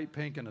between the light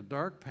pink and the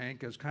dark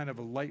pink is kind of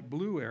a light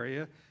blue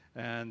area,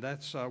 and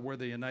that's where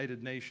the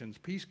United Nations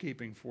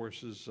peacekeeping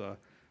forces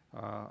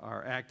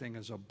are acting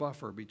as a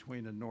buffer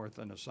between the north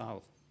and the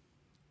south.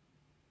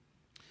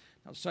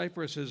 Now,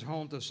 Cyprus is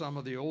home to some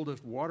of the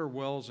oldest water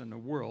wells in the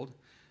world.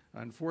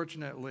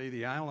 Unfortunately,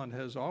 the island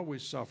has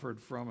always suffered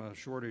from a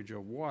shortage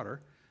of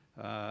water,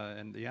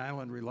 and the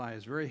island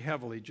relies very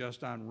heavily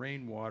just on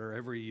rainwater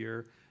every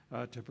year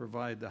to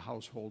provide the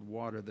household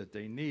water that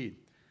they need.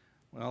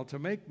 Well, to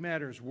make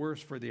matters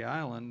worse for the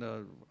island,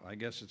 I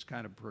guess it's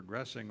kind of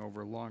progressing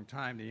over a long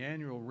time. The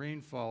annual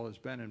rainfall has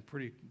been in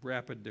pretty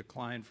rapid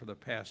decline for the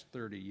past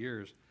 30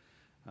 years.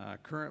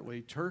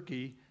 Currently,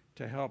 Turkey,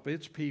 to help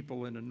its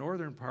people in the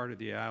northern part of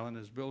the island,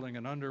 is building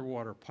an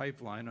underwater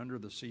pipeline, under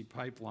the sea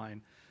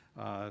pipeline,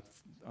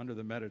 under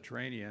the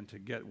Mediterranean to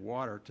get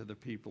water to the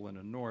people in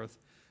the north.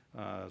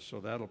 So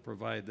that'll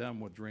provide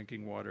them with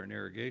drinking water and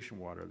irrigation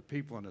water. The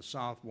people in the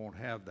south won't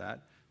have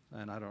that,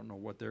 and I don't know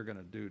what they're going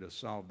to do to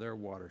solve their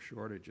water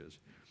shortages.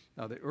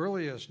 Now, the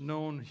earliest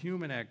known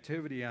human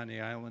activity on the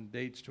island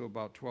dates to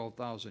about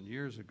 12,000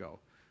 years ago,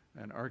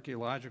 and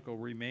archaeological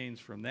remains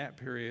from that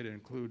period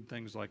include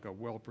things like a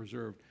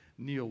well-preserved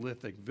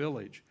Neolithic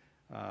village.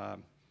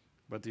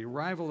 But the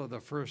arrival of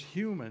the first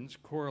humans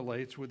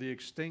correlates with the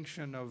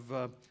extinction of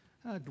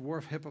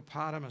dwarf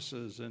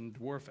hippopotamuses and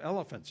dwarf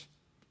elephants.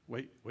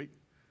 Wait,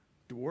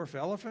 dwarf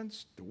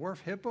elephants?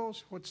 Dwarf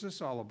hippos? What's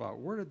this all about?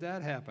 Where did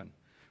that happen?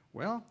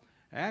 Well,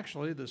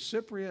 actually, the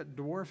Cypriot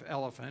dwarf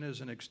elephant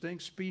is an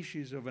extinct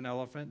species of an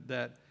elephant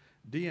that,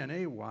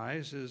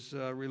 DNA-wise, is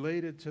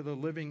related to the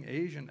living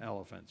Asian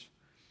elephants.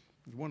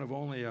 It's one of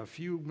only a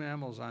few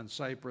mammals on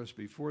Cyprus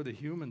before the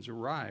humans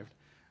arrived.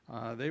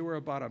 They were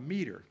about a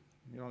meter.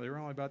 They were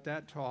only about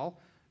that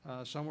tall,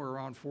 somewhere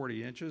around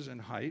 40 inches in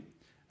height.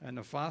 And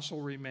the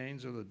fossil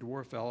remains of the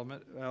dwarf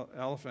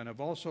elephant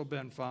have also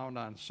been found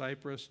on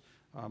Cyprus,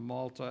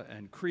 Malta,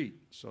 and Crete.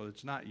 So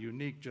it's not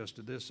unique just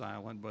to this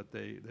island, but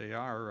they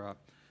are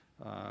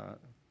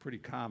pretty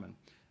common.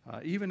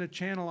 Even the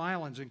Channel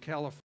Islands in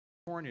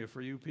California,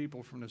 for you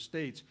people from the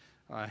States,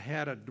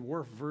 had a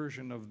dwarf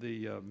version of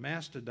the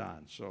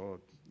mastodon. So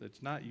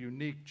it's not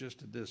unique just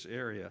to this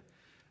area.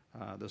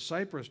 The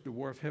Cyprus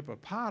dwarf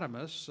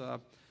hippopotamus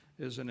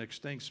is an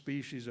extinct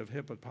species of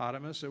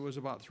hippopotamus. It was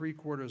about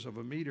 3/4 of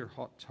a meter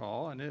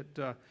tall, and it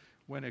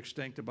went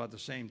extinct about the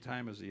same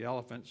time as the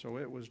elephant, so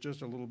it was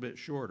just a little bit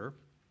shorter.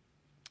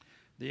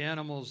 The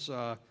animals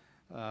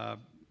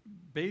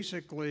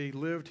basically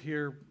lived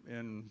here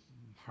in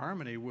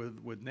harmony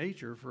with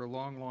nature for a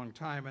long, long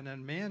time, and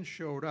then man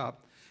showed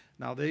up.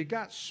 Now, they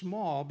got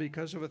small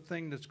because of a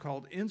thing that's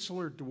called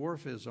insular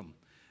dwarfism,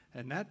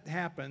 and that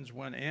happens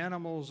when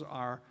animals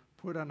are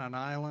put on an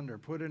island or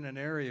put in an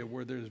area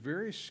where there's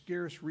very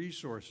scarce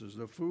resources.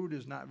 The food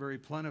is not very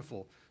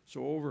plentiful.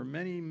 So over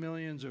many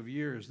millions of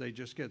years, they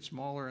just get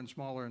smaller and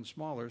smaller and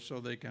smaller so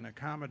they can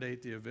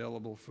accommodate the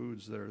available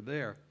foods that are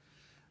there.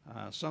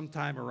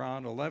 Sometime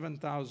around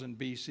 11,000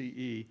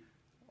 BCE,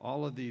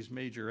 all of these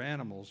major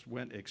animals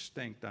went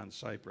extinct on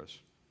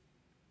Cyprus.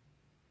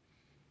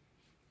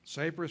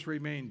 Cyprus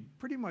remained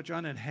pretty much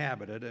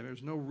uninhabited, and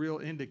there's no real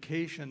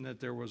indication that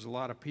there was a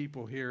lot of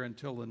people here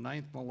until the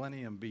 9th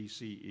millennium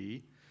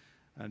BCE.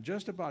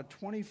 Just about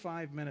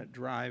 25-minute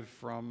drive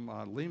from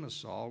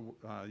Limassol,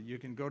 you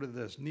can go to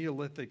this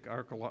Neolithic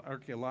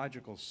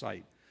archaeological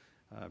site.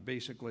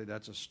 Basically,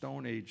 that's a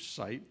Stone Age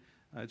site.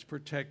 It's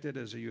protected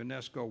as a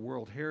UNESCO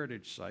World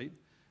Heritage Site.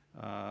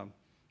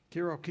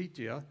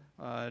 Kirokitia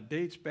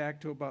dates back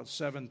to about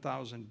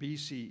 7,000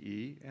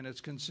 BCE, and it's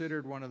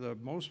considered one of the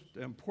most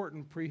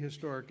important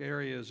prehistoric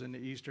areas in the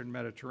Eastern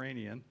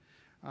Mediterranean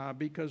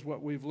because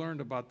what we've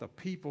learned about the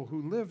people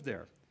who lived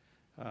there.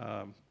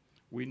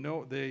 We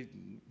know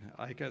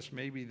I guess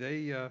maybe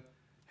they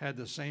had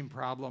the same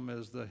problem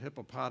as the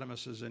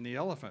hippopotamuses and the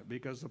elephant,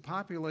 because the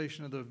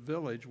population of the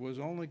village was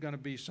only going to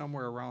be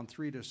somewhere around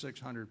 300 to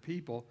 600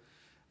 people.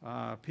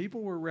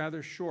 People were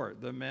rather short.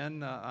 The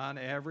men, on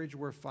average,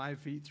 were 5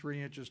 feet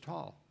 3 inches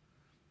tall.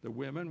 The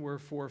women were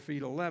 4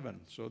 feet 11,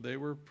 so they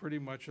were pretty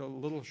much a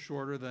little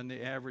shorter than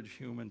the average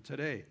human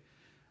today.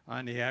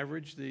 On the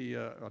average, the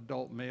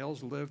adult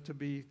males lived to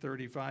be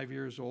 35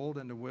 years old,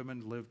 and the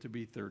women lived to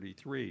be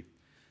 33.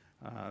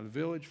 The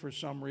village, for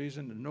some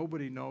reason,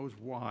 nobody knows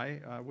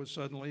why, was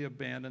suddenly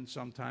abandoned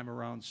sometime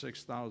around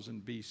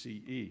 6,000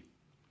 BCE.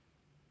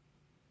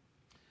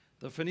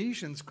 The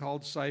Phoenicians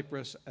called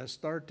Cyprus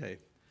Astarte.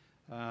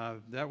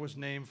 That was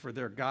named for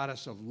their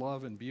goddess of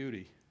love and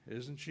beauty,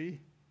 isn't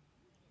she?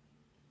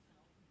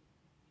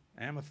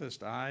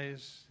 Amethyst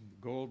eyes,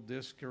 gold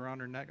disc around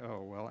her neck.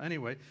 Oh, well,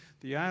 anyway,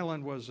 the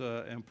island was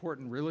an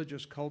important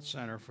religious cult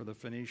center for the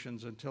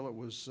Phoenicians until it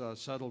was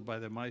settled by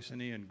the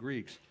Mycenaean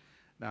Greeks.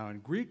 Now, in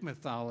Greek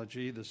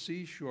mythology, the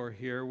seashore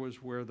here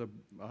was where the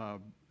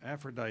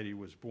Aphrodite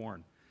was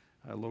born.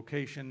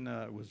 Location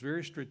was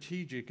very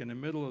strategic in the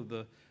middle of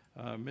the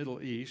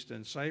Middle East,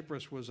 and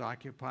Cyprus was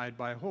occupied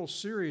by a whole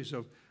series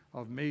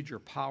of major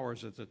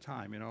powers at the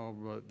time.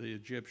 The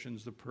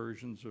Egyptians, the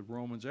Persians, the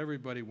Romans,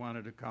 everybody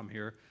wanted to come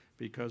here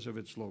because of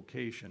its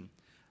location.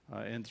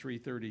 In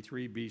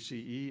 333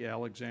 BCE,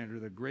 Alexander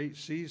the Great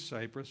seized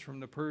Cyprus from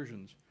the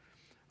Persians.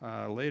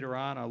 Later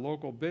on, a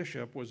local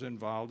bishop was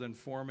involved in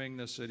forming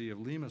the city of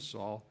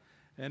Limassol,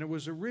 and it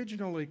was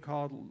originally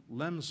called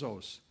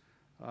Lemzos.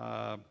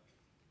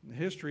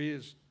 History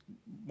is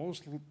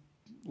most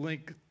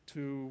linked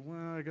to,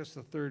 well, I guess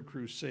the Third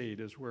Crusade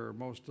is where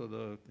most of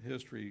the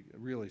history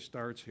really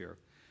starts here.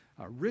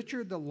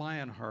 Richard the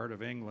Lionheart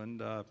of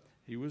England,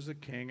 he was the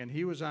king, and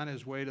he was on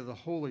his way to the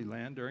Holy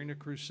Land during the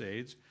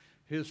Crusades.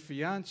 His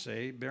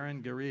fiancée,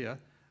 Berengaria,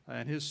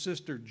 and his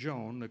sister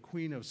Joan, the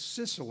Queen of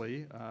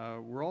Sicily,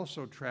 were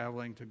also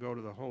traveling to go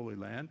to the Holy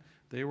Land.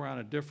 They were on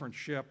a different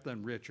ship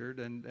than Richard,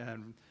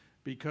 and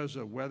because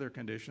of weather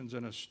conditions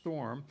and a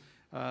storm,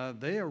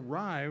 they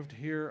arrived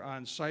here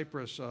on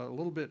Cyprus a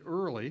little bit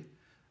early,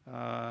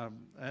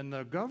 and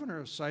the governor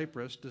of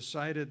Cyprus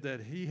decided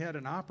that he had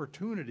an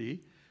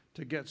opportunity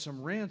to get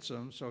some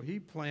ransom, so he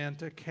planned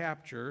to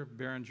capture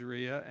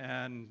Berengaria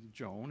and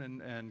Joan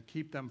and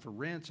keep them for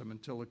ransom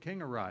until the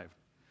king arrived.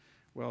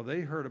 Well,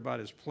 they heard about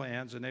his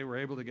plans, and they were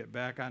able to get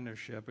back on their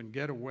ship and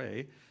get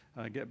away,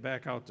 get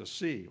back out to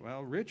sea.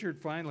 Well, Richard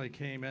finally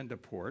came into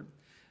port.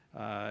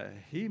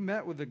 He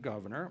met with the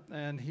governor,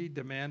 and he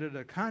demanded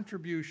a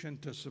contribution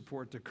to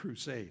support the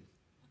crusade.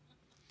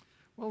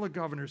 Well, the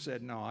governor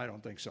said, no, I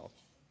don't think so.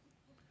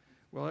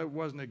 Well, it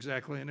wasn't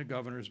exactly in the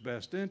governor's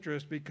best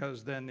interest,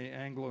 because then the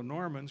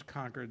Anglo-Normans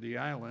conquered the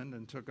island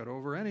and took it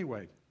over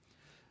anyway.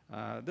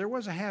 There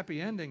was a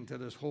happy ending to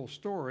this whole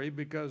story,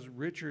 because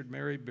Richard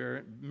married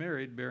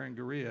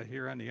Berengaria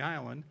here on the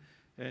island,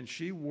 and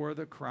she wore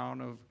the crown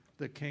of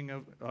the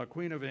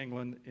Queen of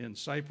England in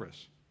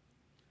Cyprus.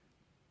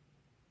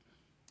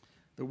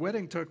 The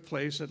wedding took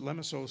place at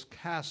Lemissos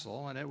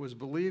Castle, and it was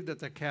believed that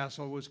the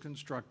castle was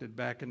constructed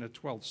back in the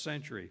 12th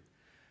century.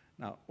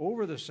 Now,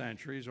 over the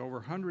centuries,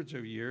 over hundreds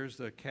of years,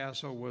 the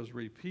castle was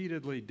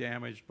repeatedly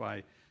damaged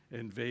by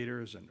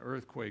invaders and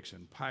earthquakes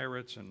and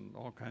pirates and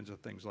all kinds of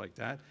things like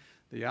that.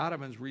 The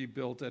Ottomans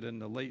rebuilt it in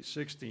the late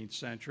 16th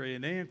century,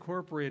 and they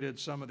incorporated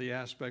some of the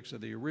aspects of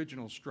the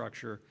original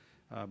structure,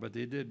 but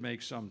they did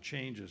make some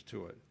changes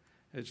to it.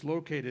 It's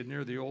located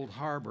near the old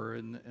harbor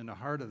in the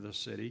heart of the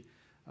city,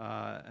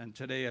 and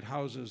today it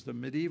houses the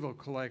medieval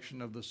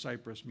collection of the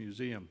Cyprus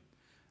Museum.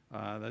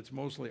 That's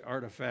mostly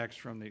artifacts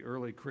from the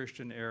early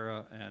Christian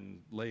era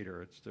and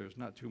later. There's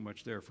not too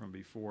much there from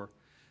before.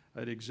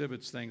 It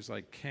exhibits things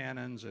like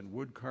cannons and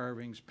wood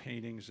carvings,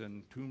 paintings,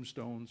 and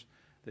tombstones.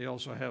 They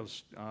also have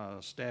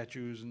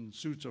statues and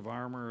suits of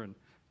armor and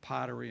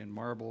pottery and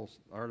marble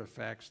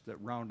artifacts that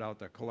round out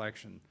the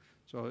collection.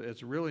 So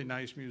it's a really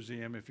nice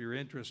museum. If you're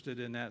interested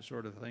in that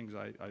sort of things,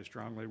 I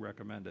strongly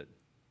recommend it.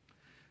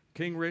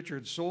 King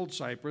Richard sold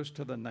Cyprus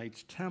to the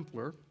Knights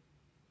Templar,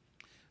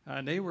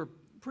 and they were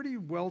pretty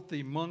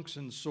wealthy monks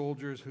and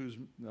soldiers whose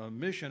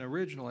mission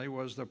originally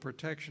was the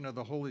protection of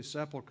the Holy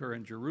Sepulchre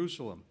in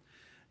Jerusalem.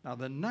 Now,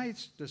 the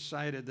Knights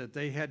decided that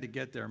they had to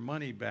get their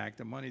money back,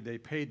 the money they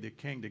paid the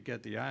king to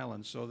get the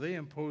island, so they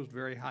imposed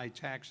very high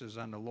taxes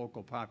on the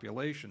local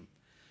population.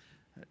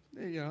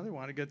 They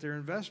want to get their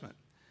investment.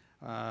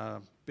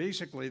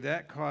 Basically,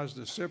 that caused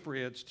the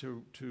Cypriots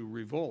to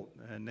revolt,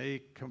 and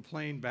they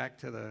complained back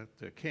to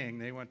the king.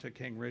 They went to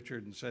King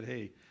Richard and said,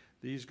 hey,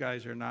 these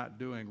guys are not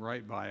doing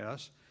right by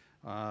us.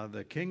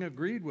 The king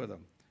agreed with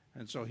them,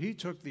 and so he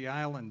took the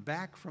island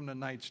back from the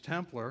Knights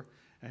Templar,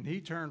 and he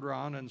turned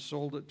around and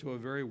sold it to a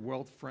very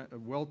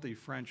wealthy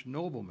French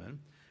nobleman,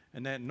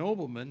 and that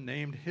nobleman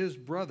named his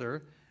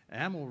brother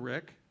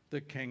Amalric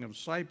the king of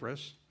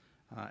Cyprus.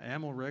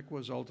 Amalric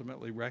was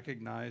ultimately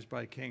recognized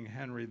by King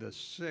Henry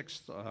VI,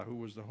 who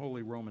was the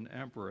Holy Roman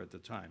Emperor at the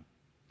time.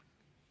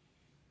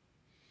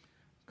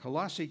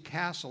 Colossi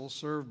Castle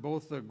served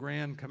both the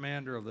Grand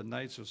Commander of the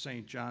Knights of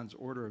St. John's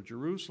Order of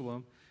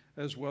Jerusalem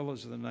as well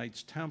as the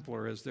Knights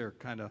Templar as their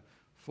kind of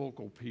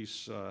focal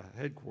piece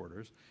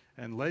headquarters.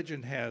 And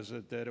legend has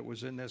it that it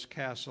was in this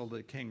castle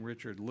that King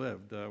Richard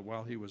lived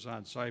while he was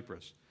on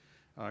Cyprus.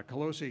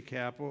 Colossi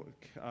Castle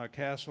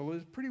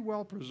is pretty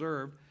well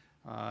preserved.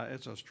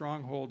 It's a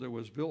stronghold that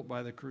was built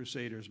by the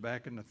Crusaders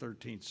back in the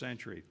 13th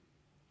century.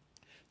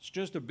 It's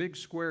just a big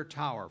square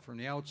tower. From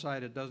the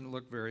outside, it doesn't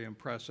look very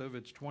impressive.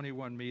 It's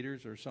 21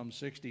 meters or some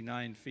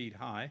 69 feet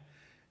high.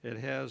 It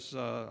has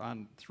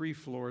on 3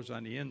 floors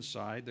on the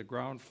inside. The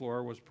ground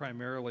floor was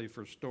primarily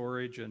for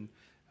storage, and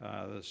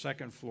the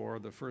second floor,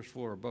 the first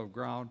floor above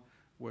ground,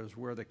 was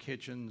where the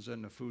kitchens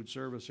and the food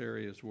service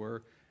areas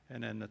were,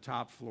 and then the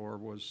top floor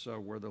was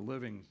where the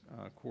living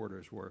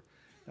quarters were.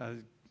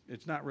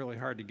 It's not really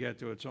hard to get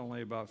to. It's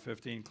only about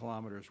 15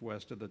 kilometers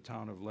west of the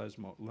town of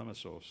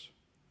Lemissos.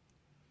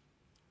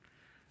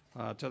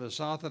 To the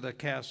south of the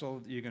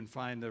castle, you can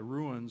find the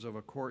ruins of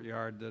a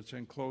courtyard that's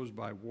enclosed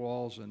by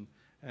walls and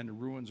the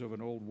ruins of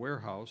an old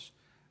warehouse.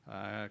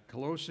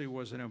 Colossi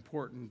was an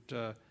important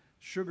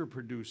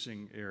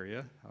sugar-producing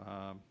area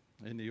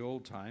in the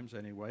old times,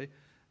 anyway.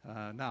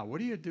 Now, what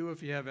do you do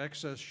if you have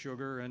excess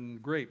sugar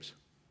and grapes?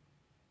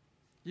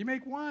 You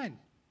make wine,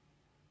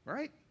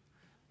 right?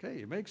 Okay,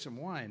 you make some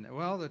wine.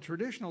 Well, the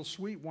traditional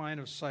sweet wine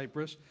of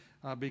Cyprus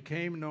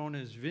became known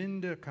as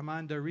vin de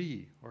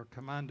commanderie, or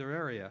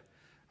commanderia.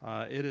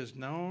 It is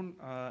known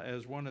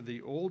as one of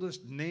the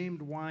oldest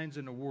named wines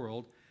in the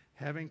world,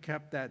 having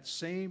kept that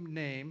same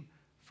name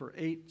for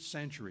 8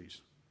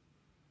 centuries.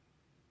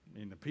 I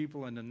mean, the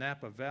people in the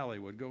Napa Valley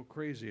would go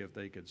crazy if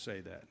they could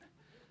say that.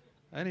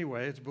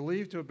 Anyway, it's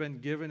believed to have been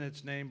given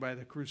its name by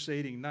the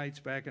crusading knights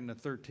back in the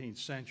 13th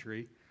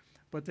century,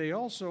 but they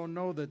also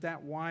know that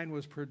that wine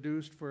was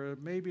produced for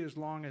maybe as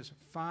long as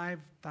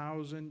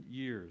 5,000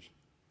 years.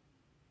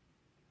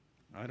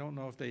 I don't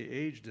know if they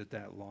aged it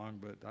that long,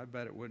 but I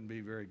bet it wouldn't be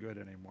very good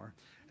anymore.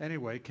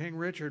 Anyway, King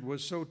Richard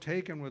was so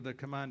taken with the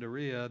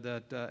commanderia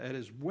that at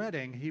his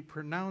wedding he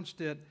pronounced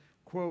it,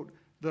 quote,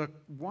 the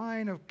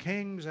wine of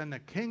kings and the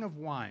king of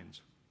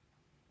wines.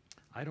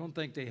 I don't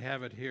think they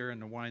have it here in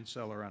the wine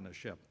cellar on the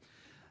ship.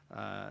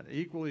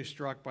 Equally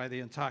struck by the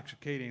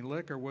intoxicating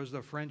liquor was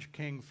the French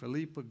king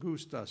Philippe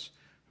Augustus,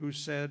 who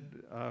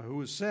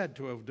was said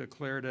to have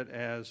declared it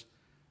as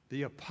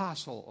the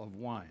apostle of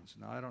wines.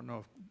 Now, I don't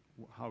know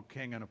how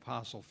king and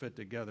apostle fit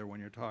together when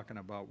you're talking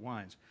about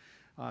wines.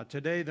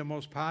 Today, the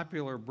most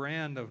popular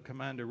brand of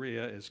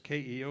commanderia is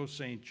KEO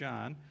St.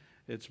 John.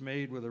 It's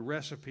made with a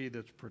recipe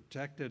that's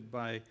protected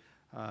by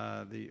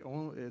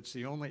it's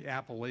the only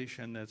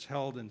appellation that's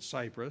held in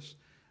Cyprus.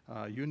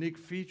 Unique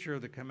feature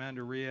of the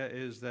commanderia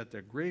is that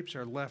the grapes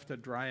are left to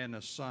dry in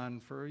the sun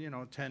for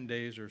 10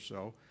 days or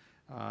so.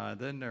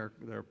 Then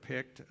they're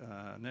picked,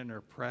 and then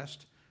they're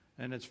pressed,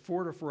 and it's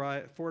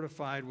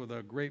fortified with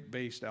a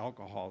grape-based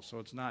alcohol. So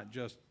it's not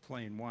just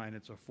plain wine;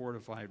 it's a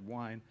fortified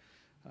wine,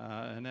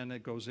 and then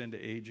it goes into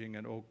aging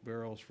in oak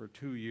barrels for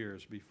 2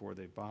 years before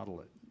they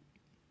bottle it.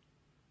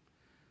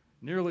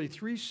 Nearly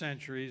 3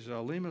 centuries,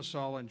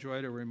 Limassol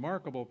enjoyed a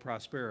remarkable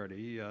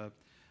prosperity.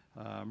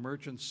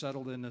 Merchants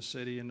settled in the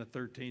city in the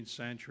 13th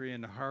century,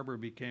 and the harbor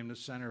became the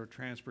center of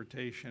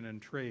transportation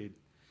and trade.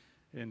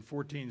 In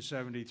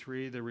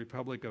 1473, the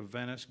Republic of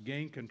Venice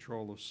gained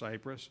control of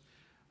Cyprus,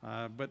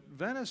 but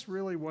Venice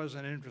really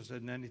wasn't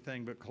interested in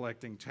anything but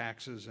collecting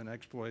taxes and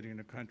exploiting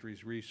the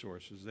country's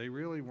resources. They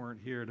really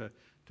weren't here to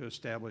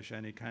establish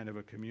any kind of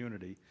a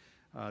community.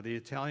 The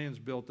Italians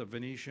built the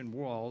Venetian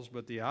walls,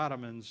 but the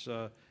Ottomans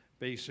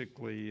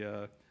basically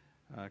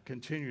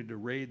continued to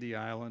raid the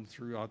island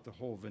throughout the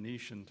whole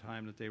Venetian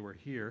time that they were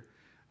here.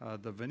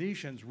 The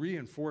Venetians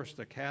reinforced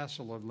the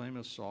castle of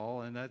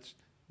Limassol, and that's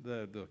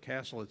the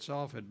castle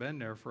itself had been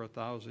there for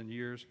 1,000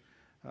 years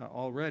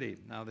already.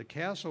 Now, the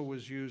castle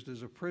was used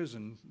as a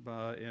prison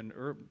in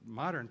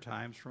modern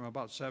times from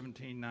about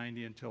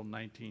 1790 until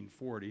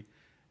 1940,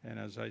 and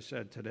as I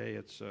said, today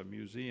it's a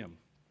museum.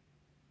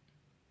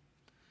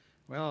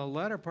 Well, the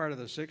latter part of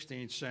the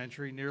 16th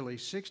century, nearly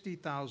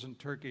 60,000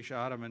 Turkish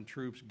Ottoman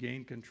troops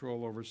gained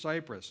control over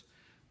Cyprus.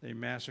 They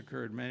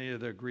massacred many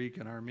of the Greek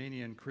and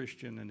Armenian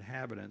Christian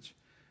inhabitants,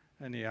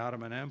 and the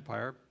Ottoman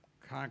Empire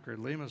conquered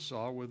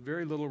Limassol with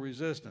very little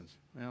resistance.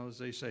 Well, as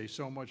they say,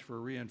 so much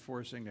for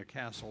reinforcing a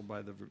castle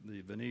by the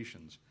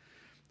Venetians.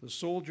 The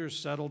soldiers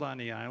settled on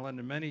the island,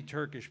 and many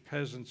Turkish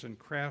peasants and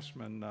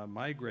craftsmen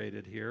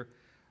migrated here.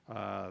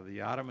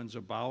 The Ottomans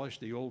abolished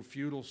the old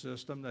feudal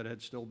system that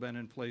had still been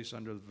in place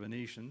under the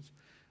Venetians.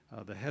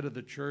 The head of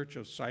the Church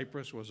of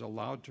Cyprus was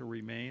allowed to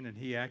remain, and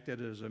he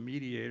acted as a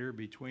mediator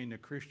between the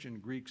Christian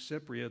Greek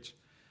Cypriots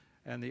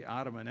and the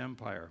Ottoman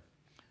Empire.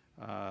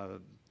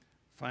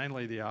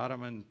 Finally, the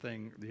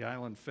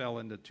island fell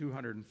into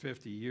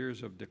 250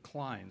 years of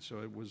decline,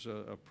 so it was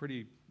a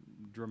pretty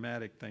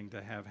dramatic thing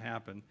to have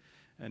happen.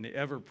 And the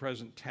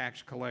ever-present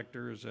tax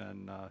collectors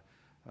and a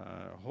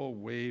whole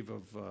wave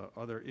of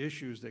other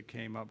issues that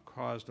came up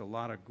caused a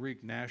lot of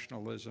Greek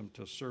nationalism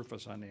to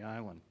surface on the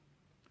island.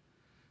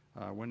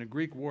 When the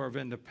Greek War of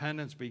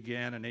Independence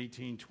began in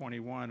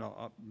 1821,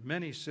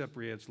 many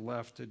Cypriots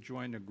left to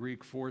join the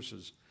Greek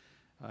forces.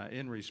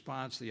 In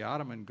response, the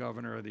Ottoman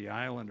governor of the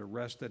island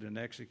arrested and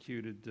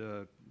executed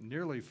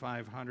nearly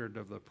 500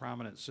 of the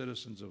prominent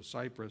citizens of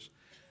Cyprus,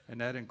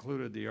 and that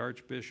included the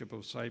Archbishop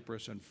of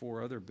Cyprus and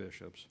 4 other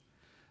bishops.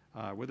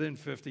 Within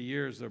 50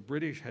 years, the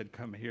British had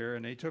come here,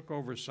 and they took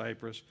over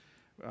Cyprus.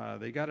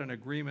 They got an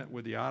agreement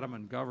with the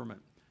Ottoman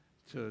government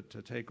to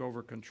take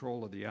over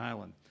control of the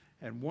island.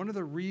 And one of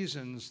the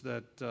reasons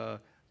that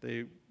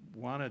they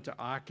wanted to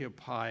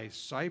occupy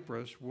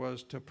Cyprus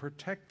was to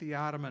protect the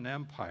Ottoman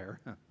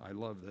Empire. I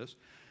love this.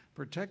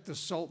 Protect the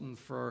Sultan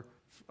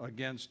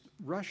against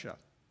Russia,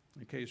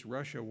 in case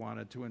Russia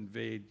wanted to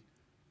invade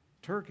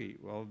Turkey.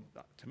 Well,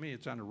 to me,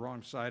 it's on the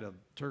wrong side of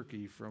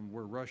Turkey from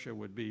where Russia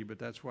would be, but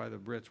that's why the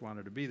Brits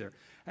wanted to be there.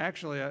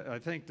 Actually, I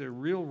think the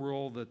real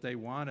role that they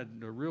wanted,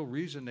 the real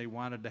reason they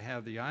wanted to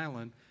have the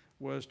island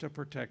was to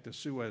protect the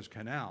Suez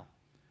Canal,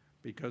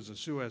 because the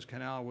Suez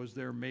Canal was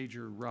their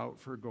major route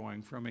for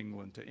going from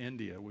England to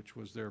India, which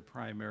was their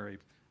primary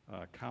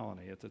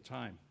colony at the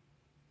time.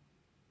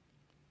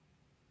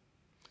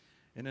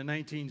 In the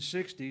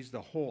 1960s,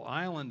 the whole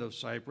island of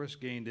Cyprus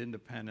gained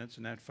independence,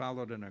 and that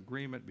followed an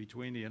agreement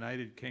between the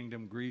United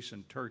Kingdom, Greece,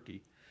 and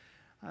Turkey.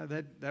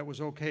 That was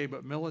okay,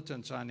 but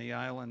militants on the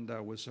island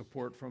with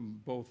support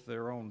from both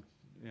their own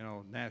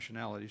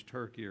nationalities,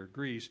 Turkey or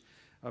Greece,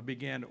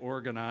 began to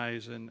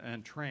organize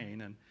and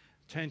train, and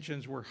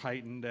tensions were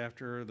heightened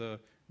after the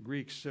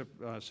Greek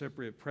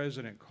Cypriot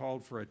president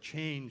called for a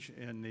change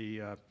in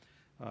the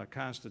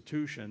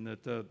constitution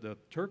that the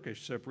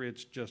Turkish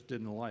Cypriots just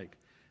didn't like.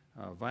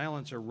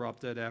 Violence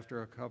erupted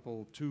after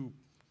 2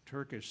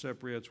 Turkish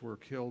Cypriots were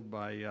killed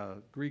by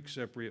Greek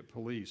Cypriot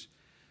police.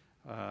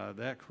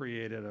 That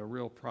created a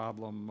real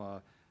problem,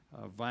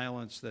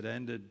 violence that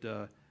ended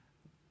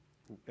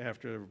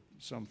after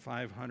some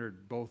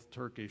 500 both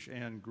Turkish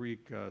and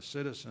Greek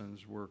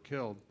citizens were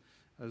killed,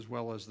 as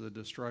well as the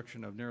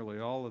destruction of nearly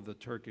all of the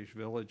Turkish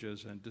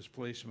villages and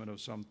displacement of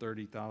some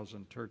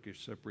 30,000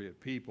 Turkish Cypriot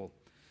people.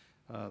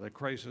 The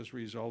crisis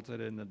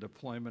resulted in the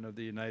deployment of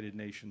the United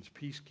Nations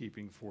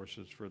peacekeeping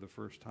forces for the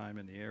first time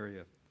in the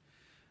area.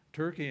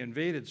 Turkey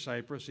invaded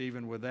Cyprus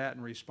even with that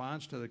in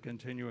response to the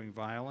continuing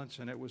violence,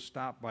 and it was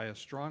stopped by a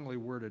strongly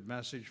worded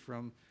message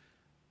from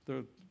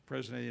the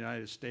President of the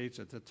United States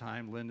at the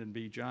time, Lyndon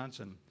B.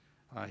 Johnson.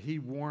 He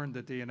warned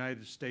that the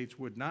United States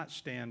would not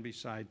stand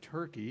beside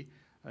Turkey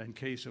in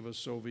case of a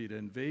Soviet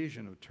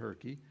invasion of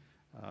Turkey.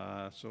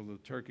 So the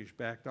Turkish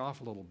backed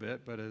off a little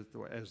bit, but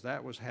as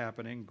that was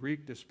happening,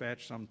 Greek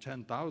dispatched some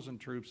 10,000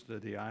 troops to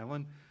the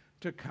island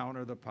to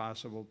counter the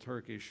possible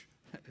Turkish.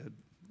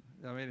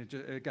 I mean,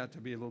 it got to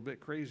be a little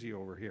bit crazy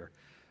over here.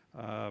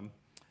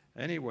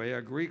 Anyway,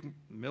 a Greek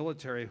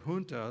military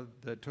junta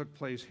that took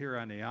place here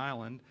on the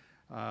island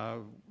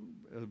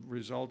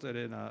resulted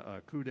in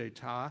a coup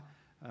d'etat,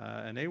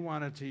 and they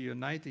wanted to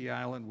unite the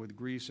island with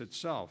Greece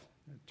itself.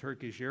 The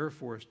Turkish Air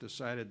Force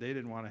decided they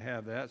didn't want to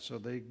have that, so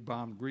they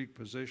bombed Greek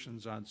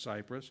positions on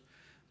Cyprus.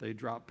 They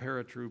dropped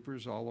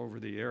paratroopers all over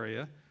the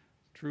area.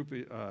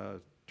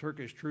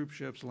 Turkish troop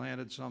ships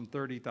landed some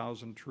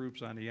 30,000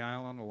 troops on the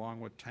island, along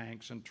with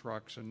tanks and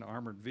trucks and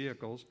armored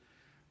vehicles.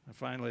 And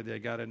finally, they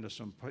got into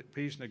some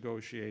peace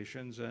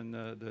negotiations, and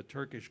the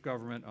Turkish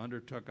government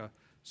undertook a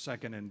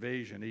second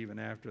invasion even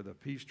after the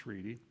peace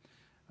treaty.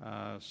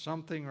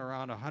 Something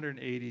around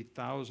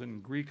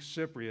 180,000 Greek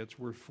Cypriots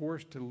were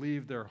forced to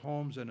leave their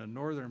homes in the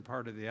northern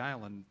part of the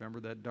island. Remember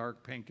that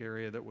dark pink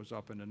area that was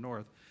up in the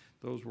north?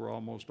 Those were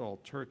almost all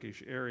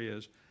Turkish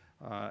areas,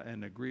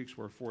 and the Greeks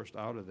were forced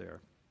out of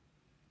there.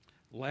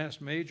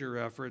 Last major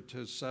effort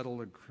to settle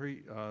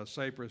the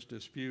Cyprus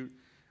dispute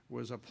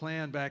was a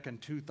plan back in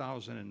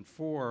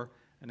 2004,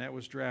 and that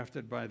was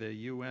drafted by the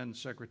UN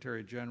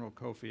Secretary General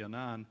Kofi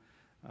Annan.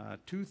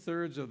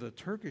 2/3 of the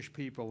Turkish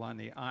people on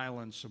the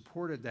island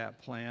supported that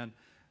plan,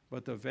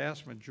 but the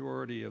vast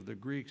majority of the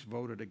Greeks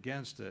voted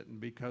against it, and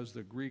because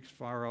the Greeks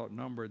far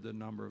outnumbered the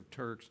number of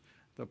Turks,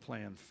 the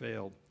plan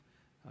failed.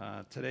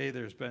 Today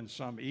there's been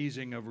some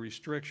easing of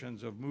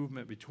restrictions of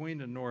movement between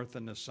the north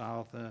and the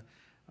south.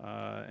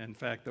 In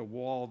fact, the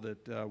wall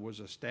that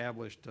was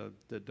established to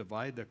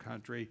divide the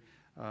country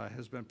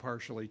has been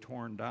partially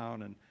torn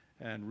down,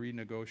 and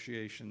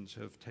renegotiations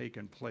have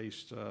taken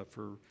place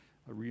for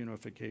a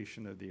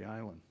reunification of the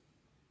island.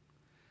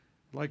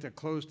 I'd like to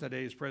close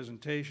today's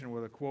presentation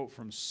with a quote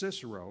from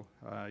Cicero.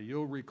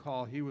 You'll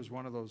recall he was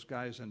one of those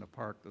guys in the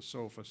park, the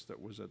sophist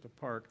that was at the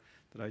park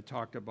that I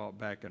talked about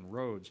back in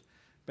Rhodes.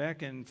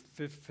 Back in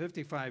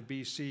 55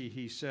 BC,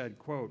 he said,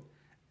 quote,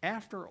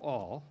 "After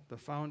all, the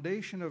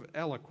foundation of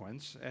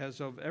eloquence,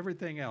 as of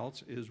everything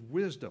else, is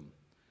wisdom.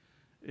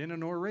 In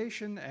an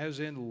oration, as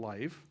in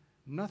life,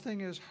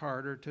 nothing is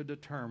harder to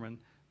determine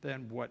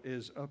than what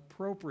is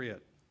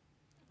appropriate,"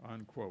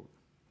 unquote.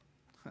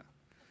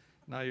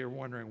 Now you're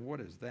wondering, what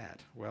is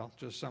that? Well,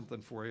 just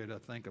something for you to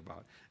think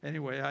about.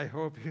 Anyway, I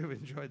hope you've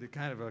enjoyed the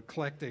kind of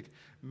eclectic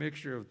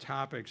mixture of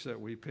topics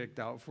that we picked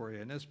out for you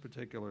in this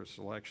particular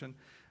selection.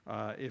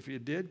 If you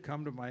did,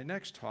 come to my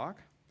next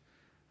talk.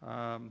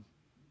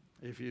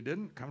 If you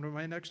didn't, come to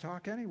my next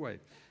talk anyway.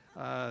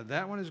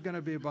 That one is going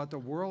to be about the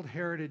World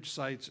Heritage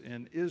Sites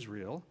in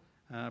Israel.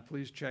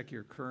 Please check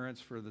your currents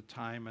for the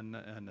time and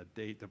the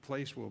date. The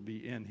place will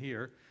be in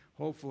here.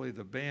 Hopefully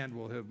the band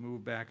will have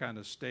moved back on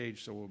the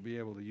stage, so we'll be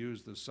able to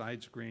use the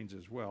side screens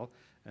as well,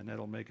 and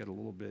that'll make it a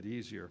little bit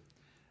easier.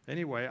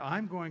 Anyway,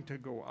 I'm going to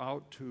go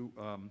out to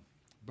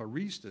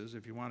Baristas,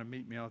 if you want to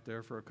meet me out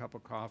there for a cup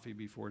of coffee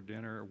before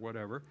dinner or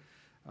whatever.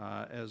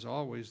 As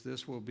always,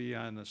 this will be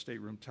on the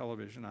Stateroom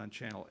Television on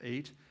Channel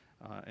 8.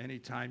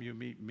 Anytime you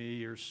meet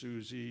me or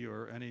Susie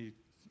or any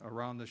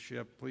around the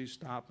ship, please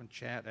stop and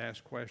chat,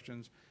 ask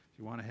questions. If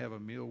you want to have a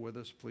meal with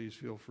us, please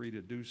feel free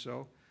to do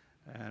so.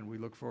 And we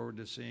look forward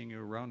to seeing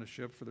you around the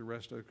ship for the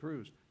rest of the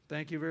cruise.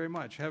 Thank you very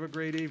much. Have a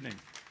great evening.